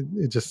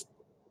it just,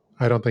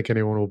 I don't think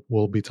anyone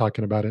will be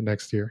talking about it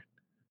next year.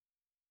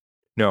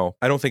 No,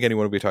 I don't think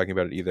anyone will be talking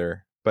about it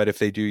either. But if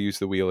they do use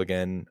the wheel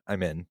again,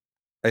 I'm in.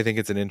 I think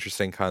it's an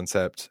interesting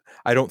concept.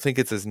 I don't think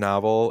it's as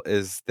novel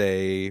as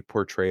they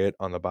portray it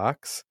on the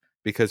box,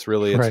 because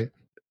really it's,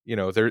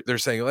 right. They're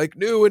saying like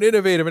new and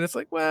innovative, and it's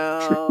like,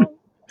 well,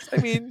 I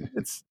mean,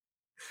 it's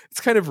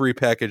kind of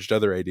repackaged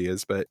other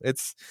ideas, but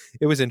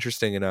it was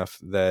interesting enough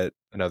that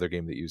another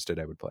game that used it,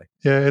 I would play.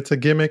 Yeah, it's a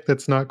gimmick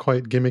that's not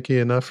quite gimmicky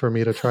enough for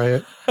me to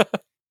try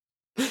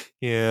it.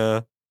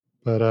 Yeah.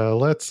 But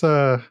let's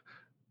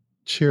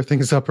cheer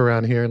things up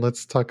around here, and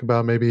let's talk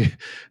about maybe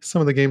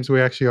some of the games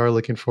we actually are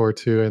looking forward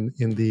to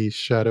in the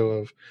shadow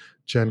of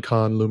Gen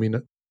Con looming.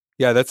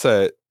 Yeah, that's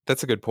a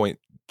good point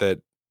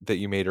that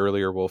you made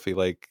earlier, Wolfie.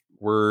 Like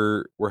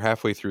we're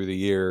halfway through the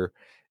year,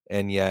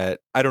 and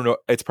yet I don't know,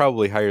 it's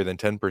probably higher than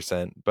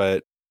 10%,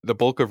 but the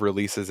bulk of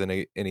releases in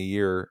a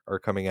year are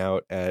coming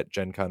out at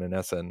Gen Con and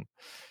Essen.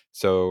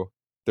 So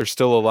there's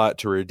still a lot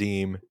to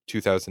redeem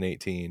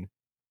 2018.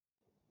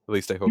 At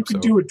least I hope so. You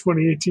can do it,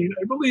 2018.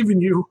 I believe in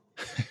you.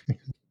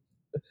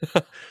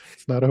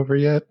 It's not over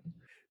yet.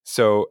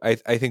 So I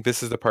think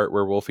this is the part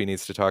where Wolfie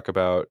needs to talk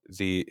about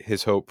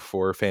his hope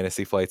for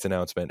Fantasy Flight's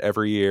announcement.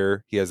 Every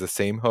year he has the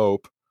same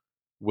hope.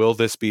 Will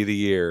this be the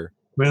year?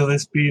 Will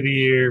this be the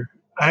year?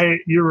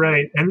 You're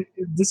right. And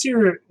this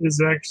year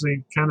is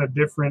actually kind of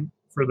different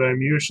for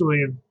them.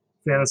 Usually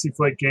Fantasy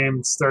Flight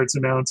Games starts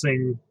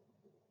announcing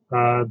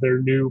their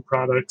new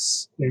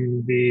products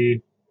in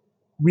the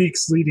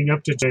weeks leading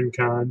up to Gen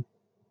Con.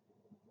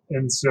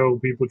 And so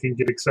people can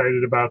get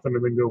excited about them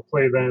and then go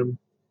play them.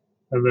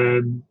 And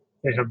then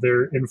they have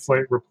their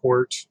in-flight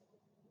report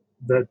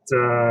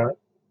that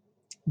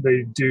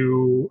they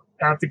do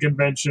at the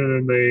convention,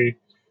 and they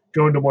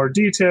go into more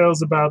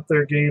details about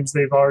their games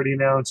they've already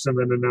announced and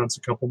then announce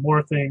a couple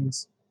more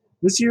things.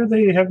 This year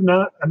they have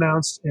not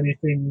announced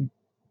anything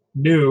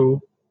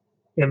new,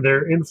 and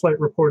their in-flight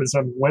report is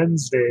on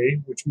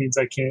Wednesday, which means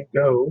I can't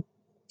go,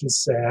 which is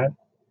sad.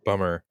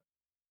 Bummer.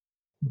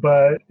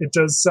 But it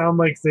does sound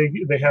like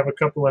they have a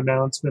couple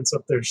announcements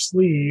up their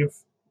sleeve.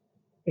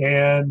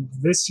 And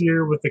this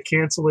year, with the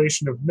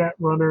cancellation of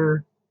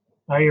Netrunner,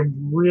 I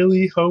am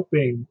really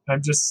hoping. I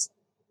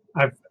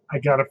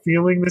got a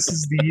feeling this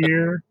is the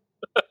year.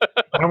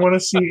 I want to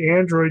see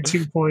Android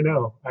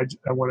 2.0.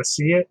 I want to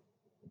see it.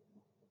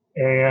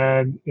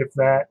 And if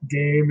that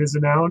game is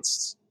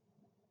announced,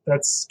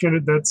 that's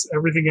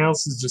everything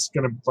else is just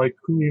gonna, like,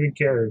 who even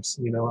cares?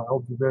 I'll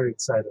be very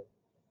excited.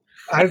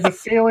 I have a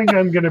feeling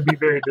I'm gonna be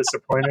very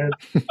disappointed,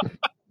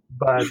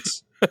 but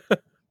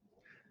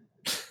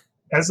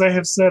as I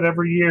have said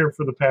every year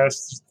for the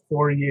past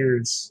 4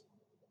 years,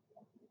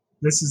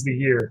 this is the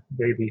year,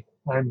 baby.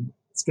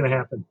 It's gonna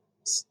happen.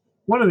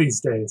 One of these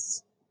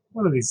days.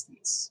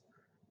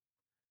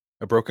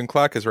 A broken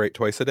clock is right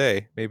twice a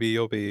day. Maybe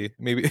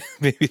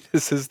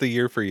this is the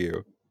year for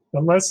you.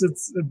 Unless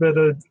it's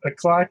a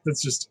clock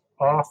that's just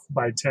off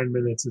by 10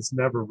 minutes, it's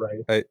never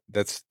right.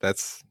 That's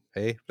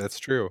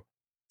true.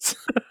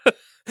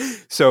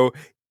 So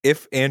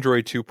if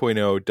Android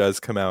 2.0 does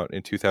come out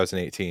in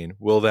 2018,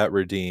 will that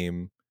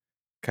redeem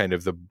kind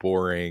of the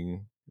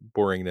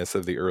boringness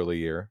of the early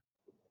year?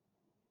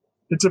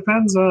 It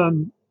depends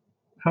on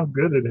how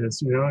good it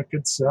is. It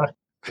could suck.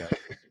 Yeah.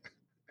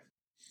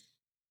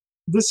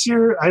 This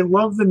year, I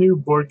love the new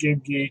Board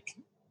Game Geek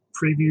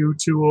preview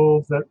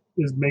tool that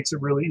makes it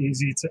really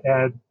easy to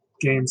add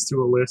games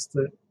to a list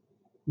that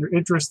you're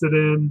interested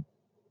in,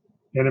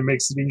 and it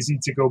makes it easy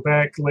to go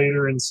back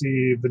later and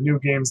see the new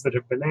games that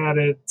have been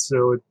added,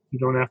 so you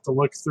don't have to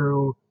look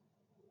through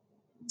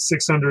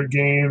 600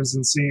 games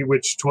and see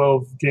which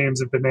 12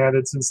 games have been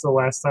added since the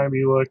last time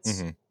you looked.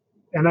 Mm-hmm.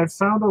 And I've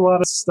found a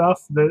lot of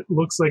stuff that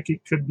looks like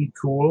it could be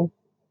cool.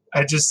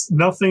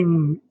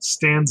 Nothing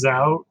stands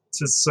out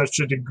to such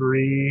a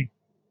degree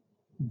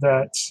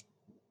that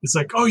it's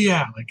like, oh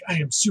yeah, like I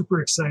am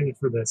super excited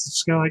for this. It's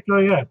just kind of like, oh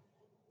yeah,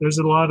 there's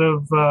a lot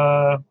of,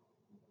 I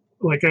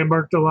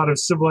marked a lot of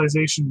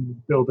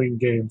civilization building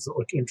games that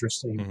look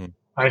interesting. Mm-hmm.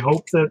 I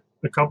hope that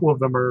a couple of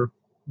them are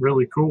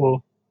really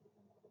cool,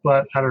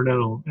 but I don't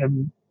know.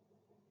 And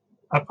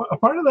a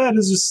part of that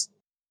is just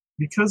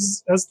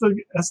because as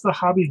the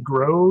hobby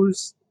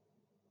grows,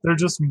 they're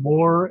just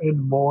more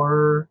and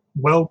more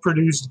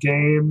well-produced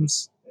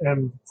games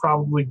and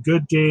probably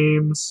good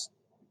games,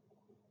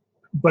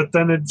 but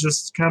then it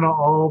just kind of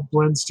all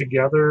blends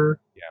together.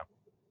 Yeah.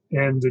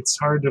 And it's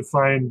hard to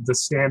find the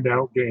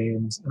standout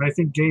games. And I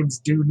think games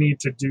do need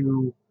to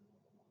do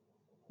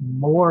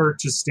more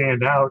to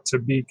stand out to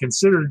be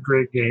considered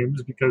great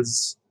games,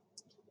 because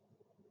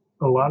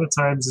a lot of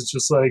times it's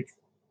just like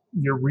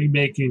you're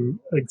remaking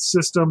a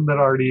system that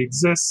already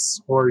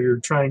exists, or you're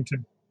trying to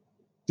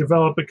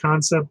develop a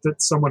concept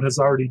that someone has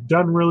already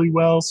done really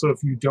well. So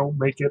if you don't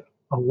make it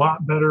a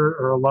lot better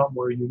or a lot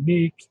more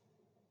unique,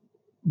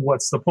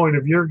 what's the point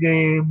of your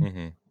game?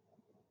 Mm-hmm.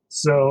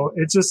 So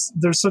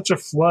there's such a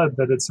flood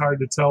that it's hard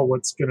to tell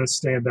what's going to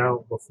stand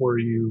out before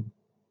you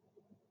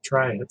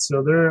try it.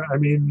 So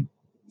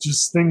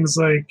just things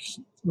like,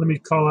 let me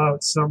call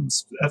out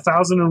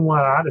 1001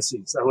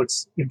 Odysseys. That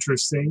looks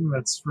interesting.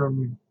 That's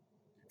from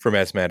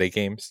Asmati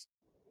Games.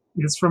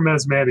 It's from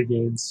Asmati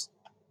Games.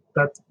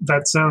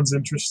 That sounds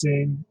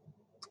interesting.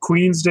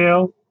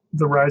 Queensdale,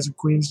 The Rise of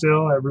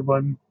Queensdale.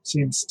 Everyone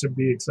seems to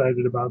be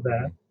excited about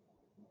that.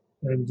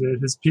 And it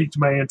has piqued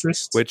my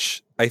interest.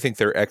 Which I think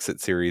their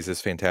Exit series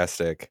is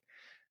fantastic.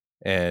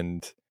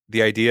 And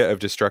the idea of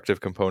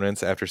destructive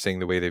components, after seeing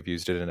the way they've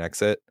used it in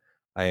Exit,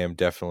 I am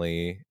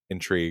definitely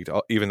intrigued,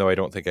 even though I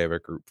don't think I have a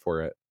group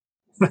for it.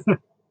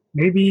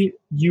 Maybe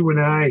you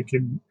and I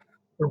can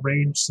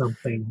arrange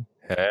something.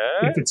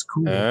 If it's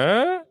cool.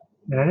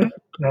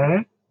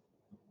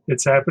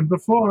 It's happened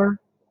before.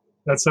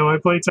 That's how I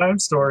play Time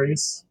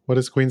Stories. What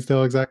is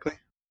Queensdale exactly?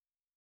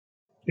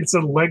 It's a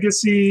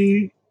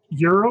legacy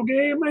Euro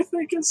game, I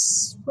think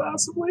is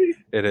possibly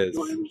it is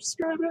the way to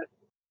describe it.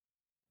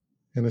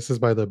 And this is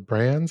by the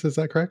Brands, is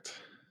that correct?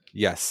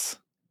 Yes.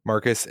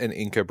 Marcus and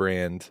Inca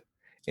Brand.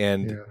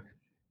 And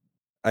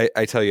yeah.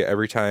 I tell you,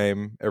 every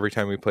time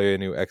we play a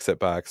new Exit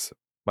box,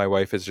 my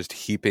wife is just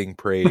heaping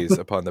praise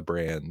upon the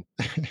brand.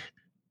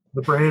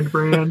 The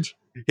brand.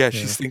 Yeah,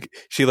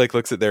 she like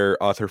looks at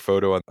their author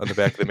photo on the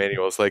back of the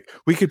manual. It's like,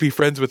 we could be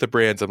friends with the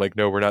brands. I'm like,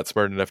 no, we're not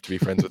smart enough to be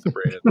friends with the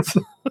brands.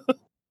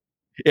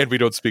 And we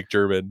don't speak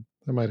German.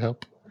 That might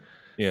help.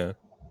 Yeah.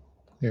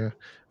 Yeah.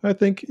 I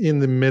think in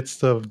the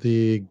midst of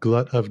the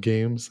glut of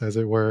games, as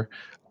it were,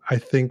 I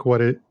think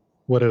what it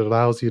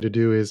allows you to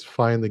do is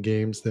find the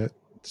games that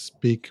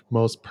speak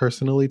most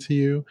personally to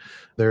you.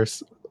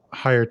 There's a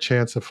higher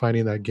chance of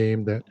finding that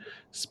game that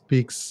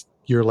speaks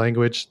your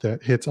language,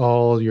 that hits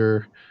all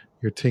your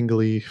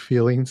tingly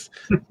feelings.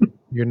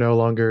 You're no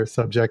longer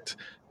subject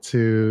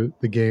to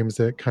the games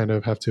that kind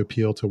of have to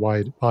appeal to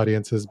wide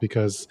audiences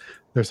because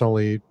there's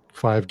only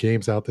 5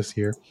 games out this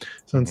year.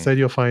 So instead,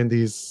 you'll find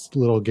these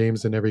little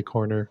games in every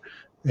corner.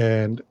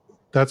 And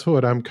that's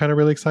what I'm kind of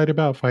really excited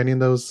about, finding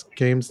those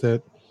games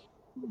that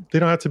they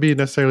don't have to be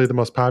necessarily the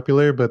most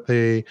popular, but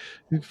it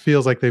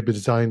feels like they've been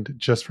designed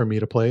just for me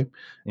to play.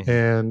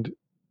 And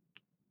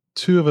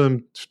 2 of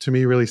them to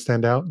me really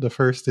stand out. The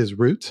first is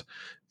Root,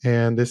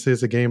 and this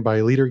is a game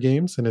by Leader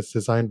Games, and it's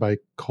designed by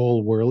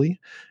Cole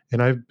Worley.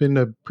 And I've been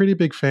a pretty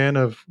big fan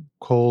of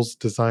Cole's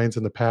designs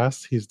in the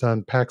past. He's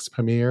done Pax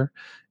Pamir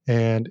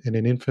and in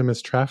an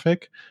infamous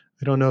Traffic.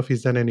 I don't know if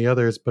he's done any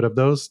others, but of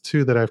those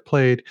 2 that I've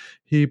played,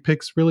 he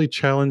picks really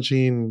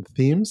challenging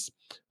themes.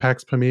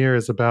 Pax Pamir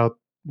is about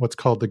what's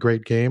called the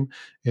Great Game,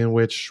 in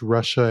which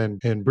Russia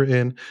and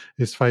Britain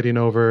is fighting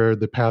over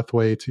the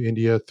pathway to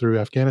India through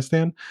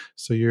Afghanistan.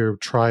 So your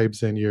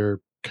tribes and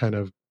you're kind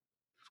of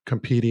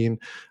competing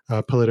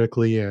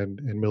politically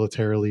and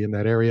militarily in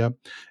that area.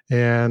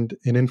 And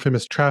an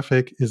infamous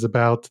Traffic is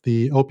about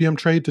the opium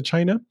trade to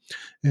China.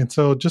 And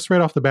so just right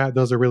off the bat,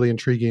 those are really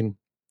intriguing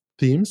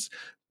themes.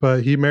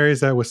 But he marries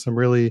that with some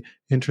really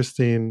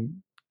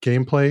interesting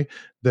gameplay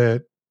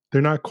that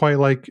they're not quite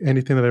like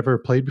anything that I've ever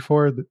played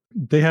before.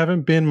 They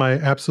haven't been my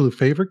absolute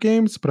favorite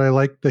games, but I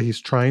like that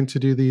he's trying to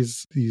do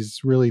these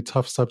really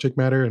tough subject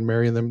matter and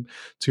marrying them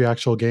to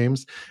actual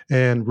games.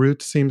 And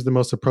Root seems the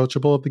most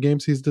approachable of the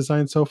games he's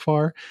designed so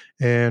far.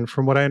 And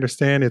from what I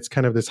understand, it's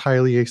kind of this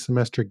highly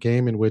asymmetric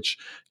game in which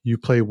you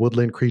play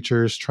woodland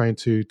creatures trying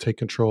to take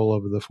control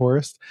of the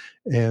forest.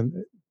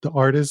 And the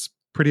art is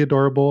pretty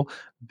adorable.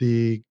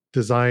 The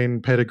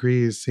design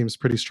pedigree seems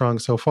pretty strong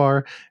so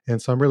far.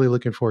 And so I'm really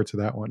looking forward to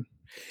that one.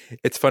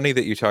 It's funny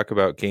that you talk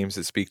about games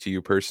that speak to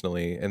you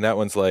personally, and that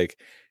one's like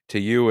to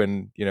you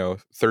and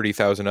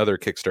 30,000 other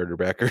Kickstarter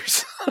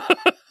backers.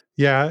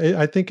 Yeah,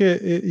 I think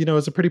it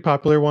it's a pretty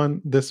popular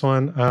one. This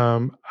one,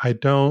 I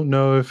don't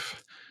know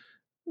if,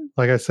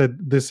 like I said,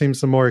 this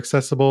seems more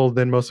accessible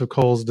than most of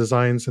Cole's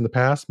designs in the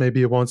past.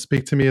 Maybe it won't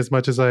speak to me as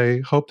much as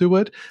I hoped it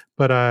would,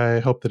 but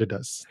I hope that it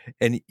does.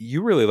 And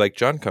you really like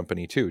John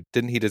Company too,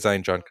 didn't he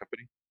design John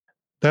Company?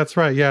 That's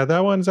right. Yeah,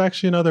 that one's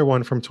actually another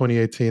one from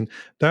 2018.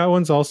 That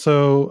one's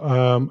also,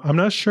 I'm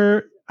not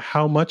sure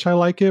how much I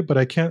like it, but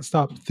I can't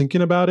stop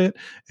thinking about it.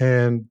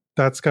 And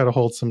that's got to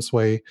hold some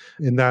sway.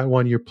 In that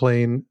one, you're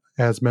playing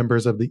as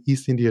members of the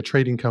East India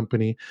Trading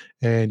Company,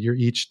 and you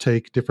each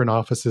take different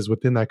offices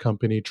within that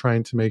company,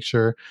 trying to make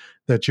sure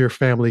that your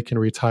family can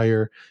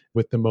retire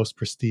with the most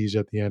prestige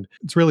at the end.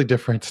 It's really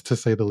different, to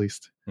say the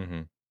least.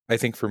 Mm-hmm. I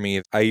think for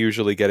me, I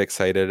usually get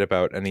excited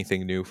about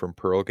anything new from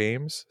Pearl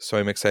Games. So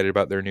I'm excited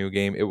about their new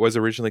game. It was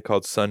originally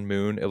called Sun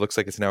Moon. It looks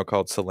like it's now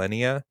called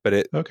Selenia, but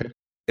it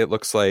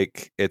looks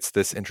like it's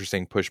this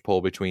interesting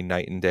push-pull between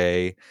night and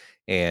day.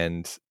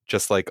 And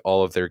just like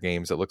all of their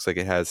games, it looks like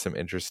it has some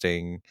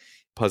interesting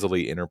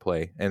puzzly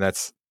interplay. And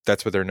that's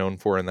what they're known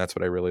for, and that's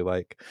what I really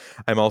like.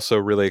 I'm also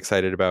really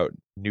excited about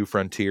New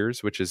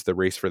Frontiers, which is the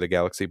Race for the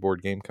Galaxy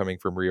board game coming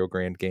from Rio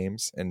Grande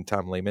Games and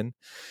Tom Lehman.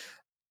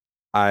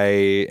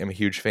 I am a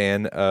huge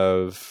fan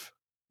of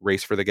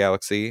Race for the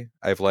Galaxy.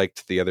 I've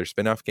liked the other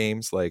spin-off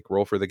games like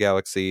Roll for the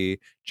Galaxy,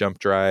 Jump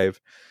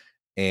Drive.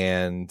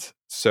 And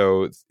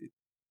so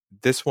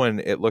this one,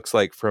 it looks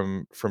like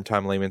from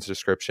Tom Lehman's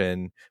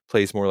description,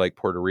 plays more like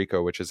Puerto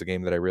Rico, which is a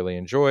game that I really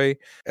enjoy.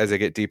 As I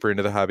get deeper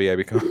into the hobby, I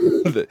become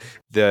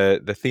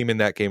the theme in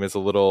that game is a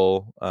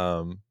little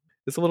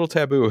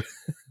taboo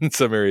in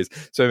some areas.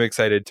 So I'm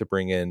excited to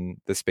bring in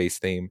the space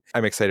theme.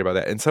 I'm excited about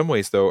that. In some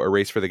ways, though, a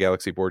Race for the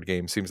Galaxy board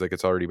game seems like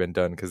it's already been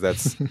done, because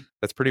that's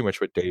pretty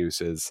much what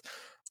Deus is,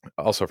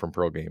 also from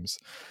Pearl Games.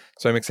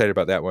 So I'm excited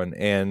about that one.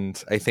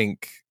 And I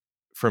think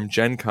from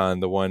Gen Con,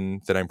 the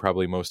one that I'm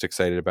probably most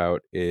excited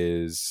about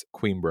is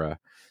Coimbra,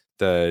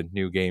 the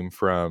new game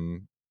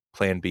from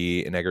Plan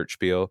B and Eggert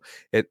Spiel.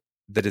 The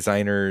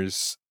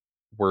designers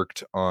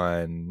worked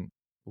on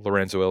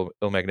Lorenzo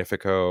Il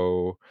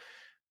Magnifico,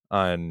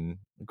 on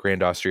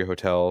Grand Austria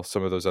Hotel,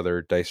 some of those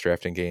other dice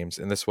drafting games.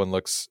 And this one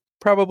looks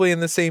probably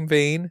in the same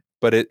vein,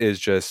 but it is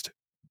just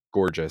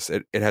gorgeous.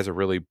 It has a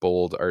really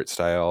bold art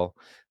style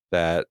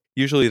that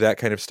usually that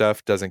kind of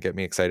stuff doesn't get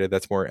me excited.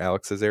 That's more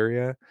Alex's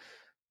area.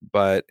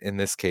 But in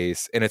this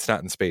case, and it's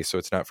not in space, so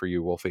it's not for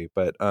you, Wolfie.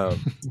 But I'll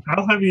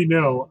have you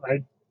know,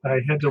 I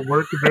had to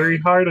work very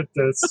hard at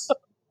this,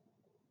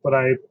 but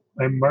I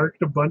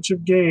marked a bunch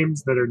of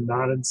games that are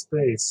not in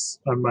space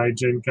on my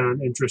Gen Con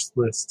interest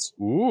list.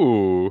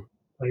 Ooh.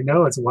 I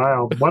know, it's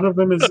wild. One of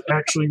them is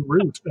actually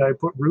Root. I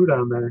put Root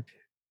on there.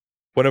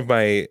 One of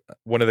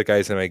the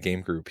guys in my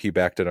game group, he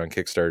backed it on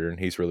Kickstarter, and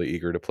he's really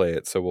eager to play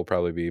it. So we'll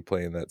probably be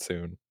playing that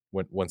soon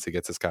once he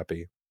gets his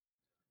copy.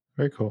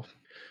 Very cool.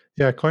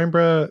 Yeah,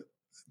 Coimbra,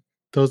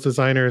 those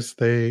designers,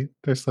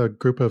 there's a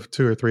group of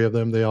 2 or 3 of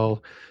them. They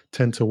all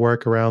tend to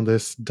work around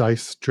this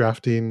dice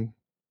drafting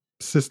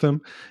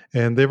system,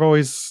 and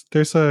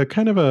there's a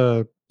kind of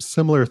a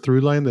similar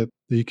through line that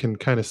you can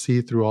kind of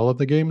see through all of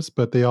the games,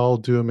 but they all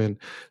do them in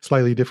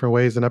slightly different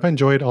ways. And I've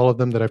enjoyed all of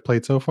them that I've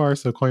played so far.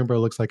 So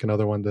Coimbra looks like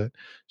another one that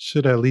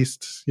should at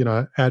least,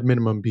 at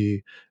minimum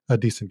be a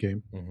decent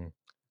game. Mm-hmm.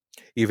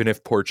 Even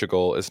if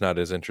Portugal is not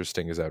as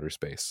interesting as Outer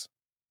Space.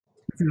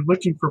 If you're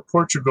looking for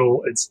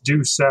Portugal, it's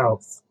due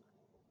south,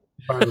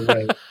 by the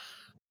way.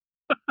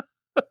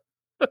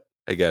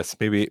 I guess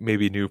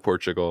maybe New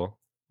Portugal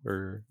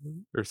or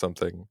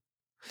something.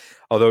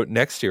 Although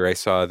next year I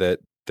saw that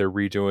they're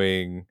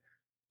redoing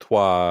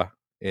Trois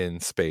in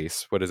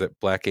space. What is it?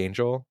 Black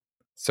Angel?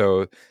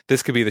 So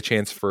this could be the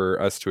chance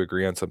for us to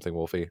agree on something,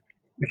 Wolfie.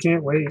 I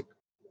can't wait.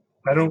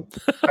 I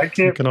We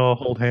can't can all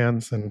hold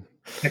hands and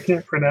I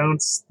can't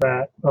pronounce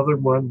that other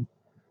one.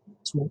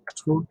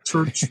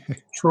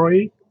 Troy?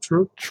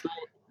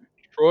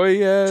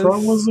 Yes.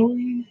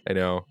 Troy? I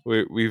know.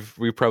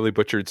 We've probably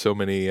butchered so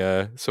many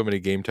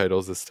game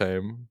titles this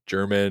time.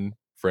 German,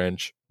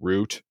 French,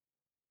 Root.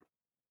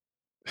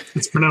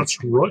 It's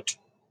pronounced Root.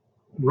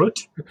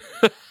 Root?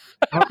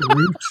 Not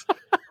Root.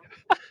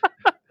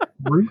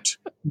 Root?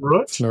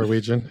 it's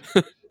Norwegian.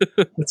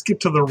 Let's get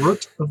to the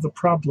root of the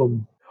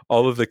problem.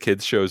 All of the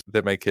kids shows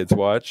that my kids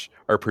watch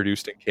are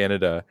produced in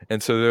Canada.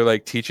 And so they're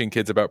like teaching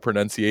kids about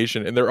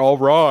pronunciation and they're all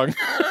wrong.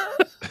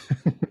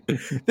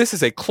 This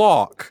is a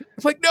clock.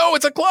 It's like, no,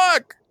 it's a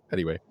clock.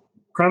 Anyway.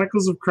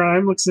 Chronicles of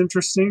Crime looks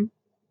interesting.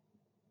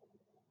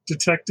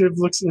 Detective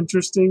looks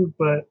interesting,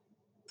 but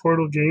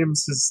Portal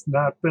Games has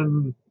not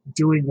been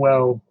doing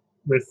well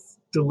with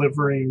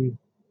delivering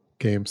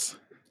games.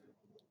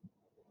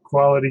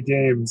 Quality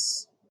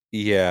games.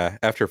 Yeah,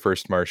 after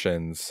First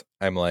Martians,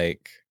 I'm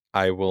like,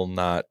 I will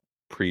not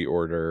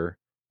pre-order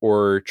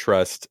or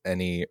trust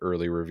any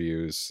early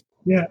reviews.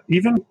 Yeah,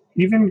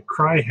 even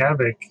Cry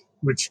Havoc,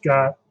 which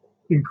got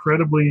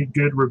incredibly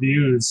good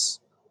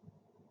reviews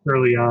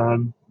early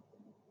on,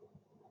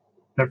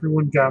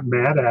 everyone got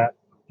mad at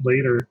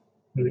later,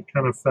 and it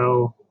kind of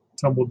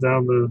tumbled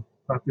down the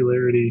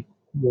popularity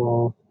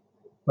wall.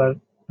 But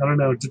I don't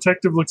know.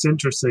 Detective looks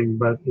interesting,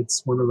 but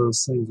it's one of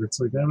those things where it's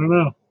like, I don't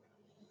know.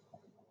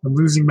 I'm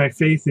losing my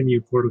faith in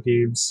you, Portal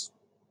Games.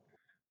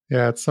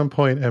 Yeah, at some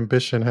point,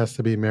 ambition has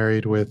to be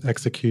married with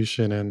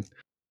execution, and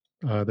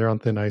they're on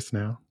thin ice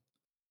now.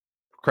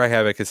 Cry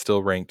Havoc is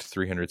still ranked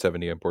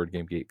 370 on Board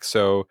Game Geek.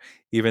 So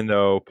even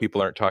though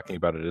people aren't talking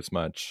about it as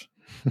much,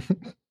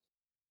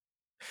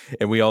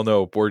 and we all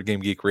know Board Game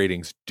Geek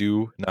ratings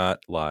do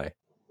not lie.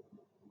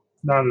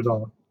 Not at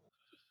all.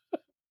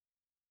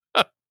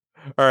 All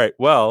right.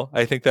 Well,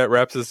 I think that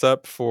wraps us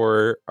up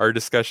for our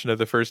discussion of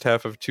the first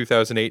half of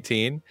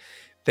 2018.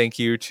 Thank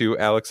you to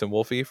Alex and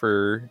Wolfie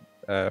for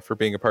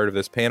being a part of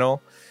this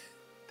panel.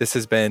 This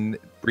has been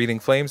Breathing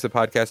Flames, the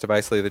podcast of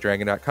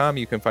ISlayTheDragon.com.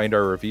 You can find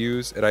our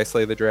reviews at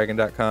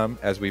ISlayTheDragon.com,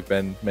 as we've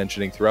been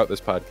mentioning throughout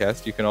this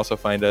podcast. You can also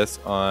find us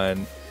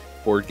on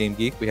Board Game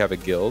Geek. We have a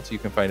guild. You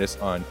can find us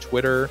on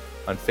Twitter,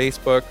 on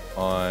Facebook,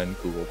 on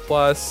Google+.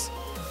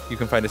 You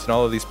can find us in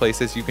all of these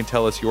places. You can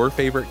tell us your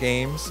favorite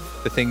games,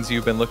 the things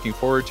you've been looking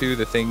forward to,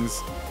 the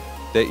things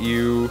that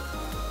you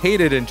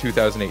hated in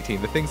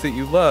 2018, the things that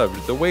you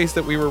loved, the ways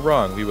that we were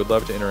wrong. We would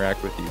love to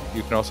interact with you.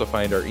 You can also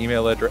find our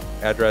email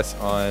address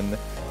on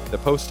the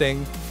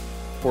posting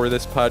for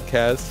this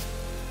podcast.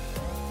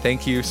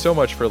 Thank you so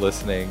much for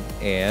listening,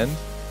 and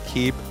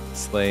keep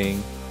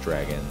slaying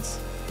dragons.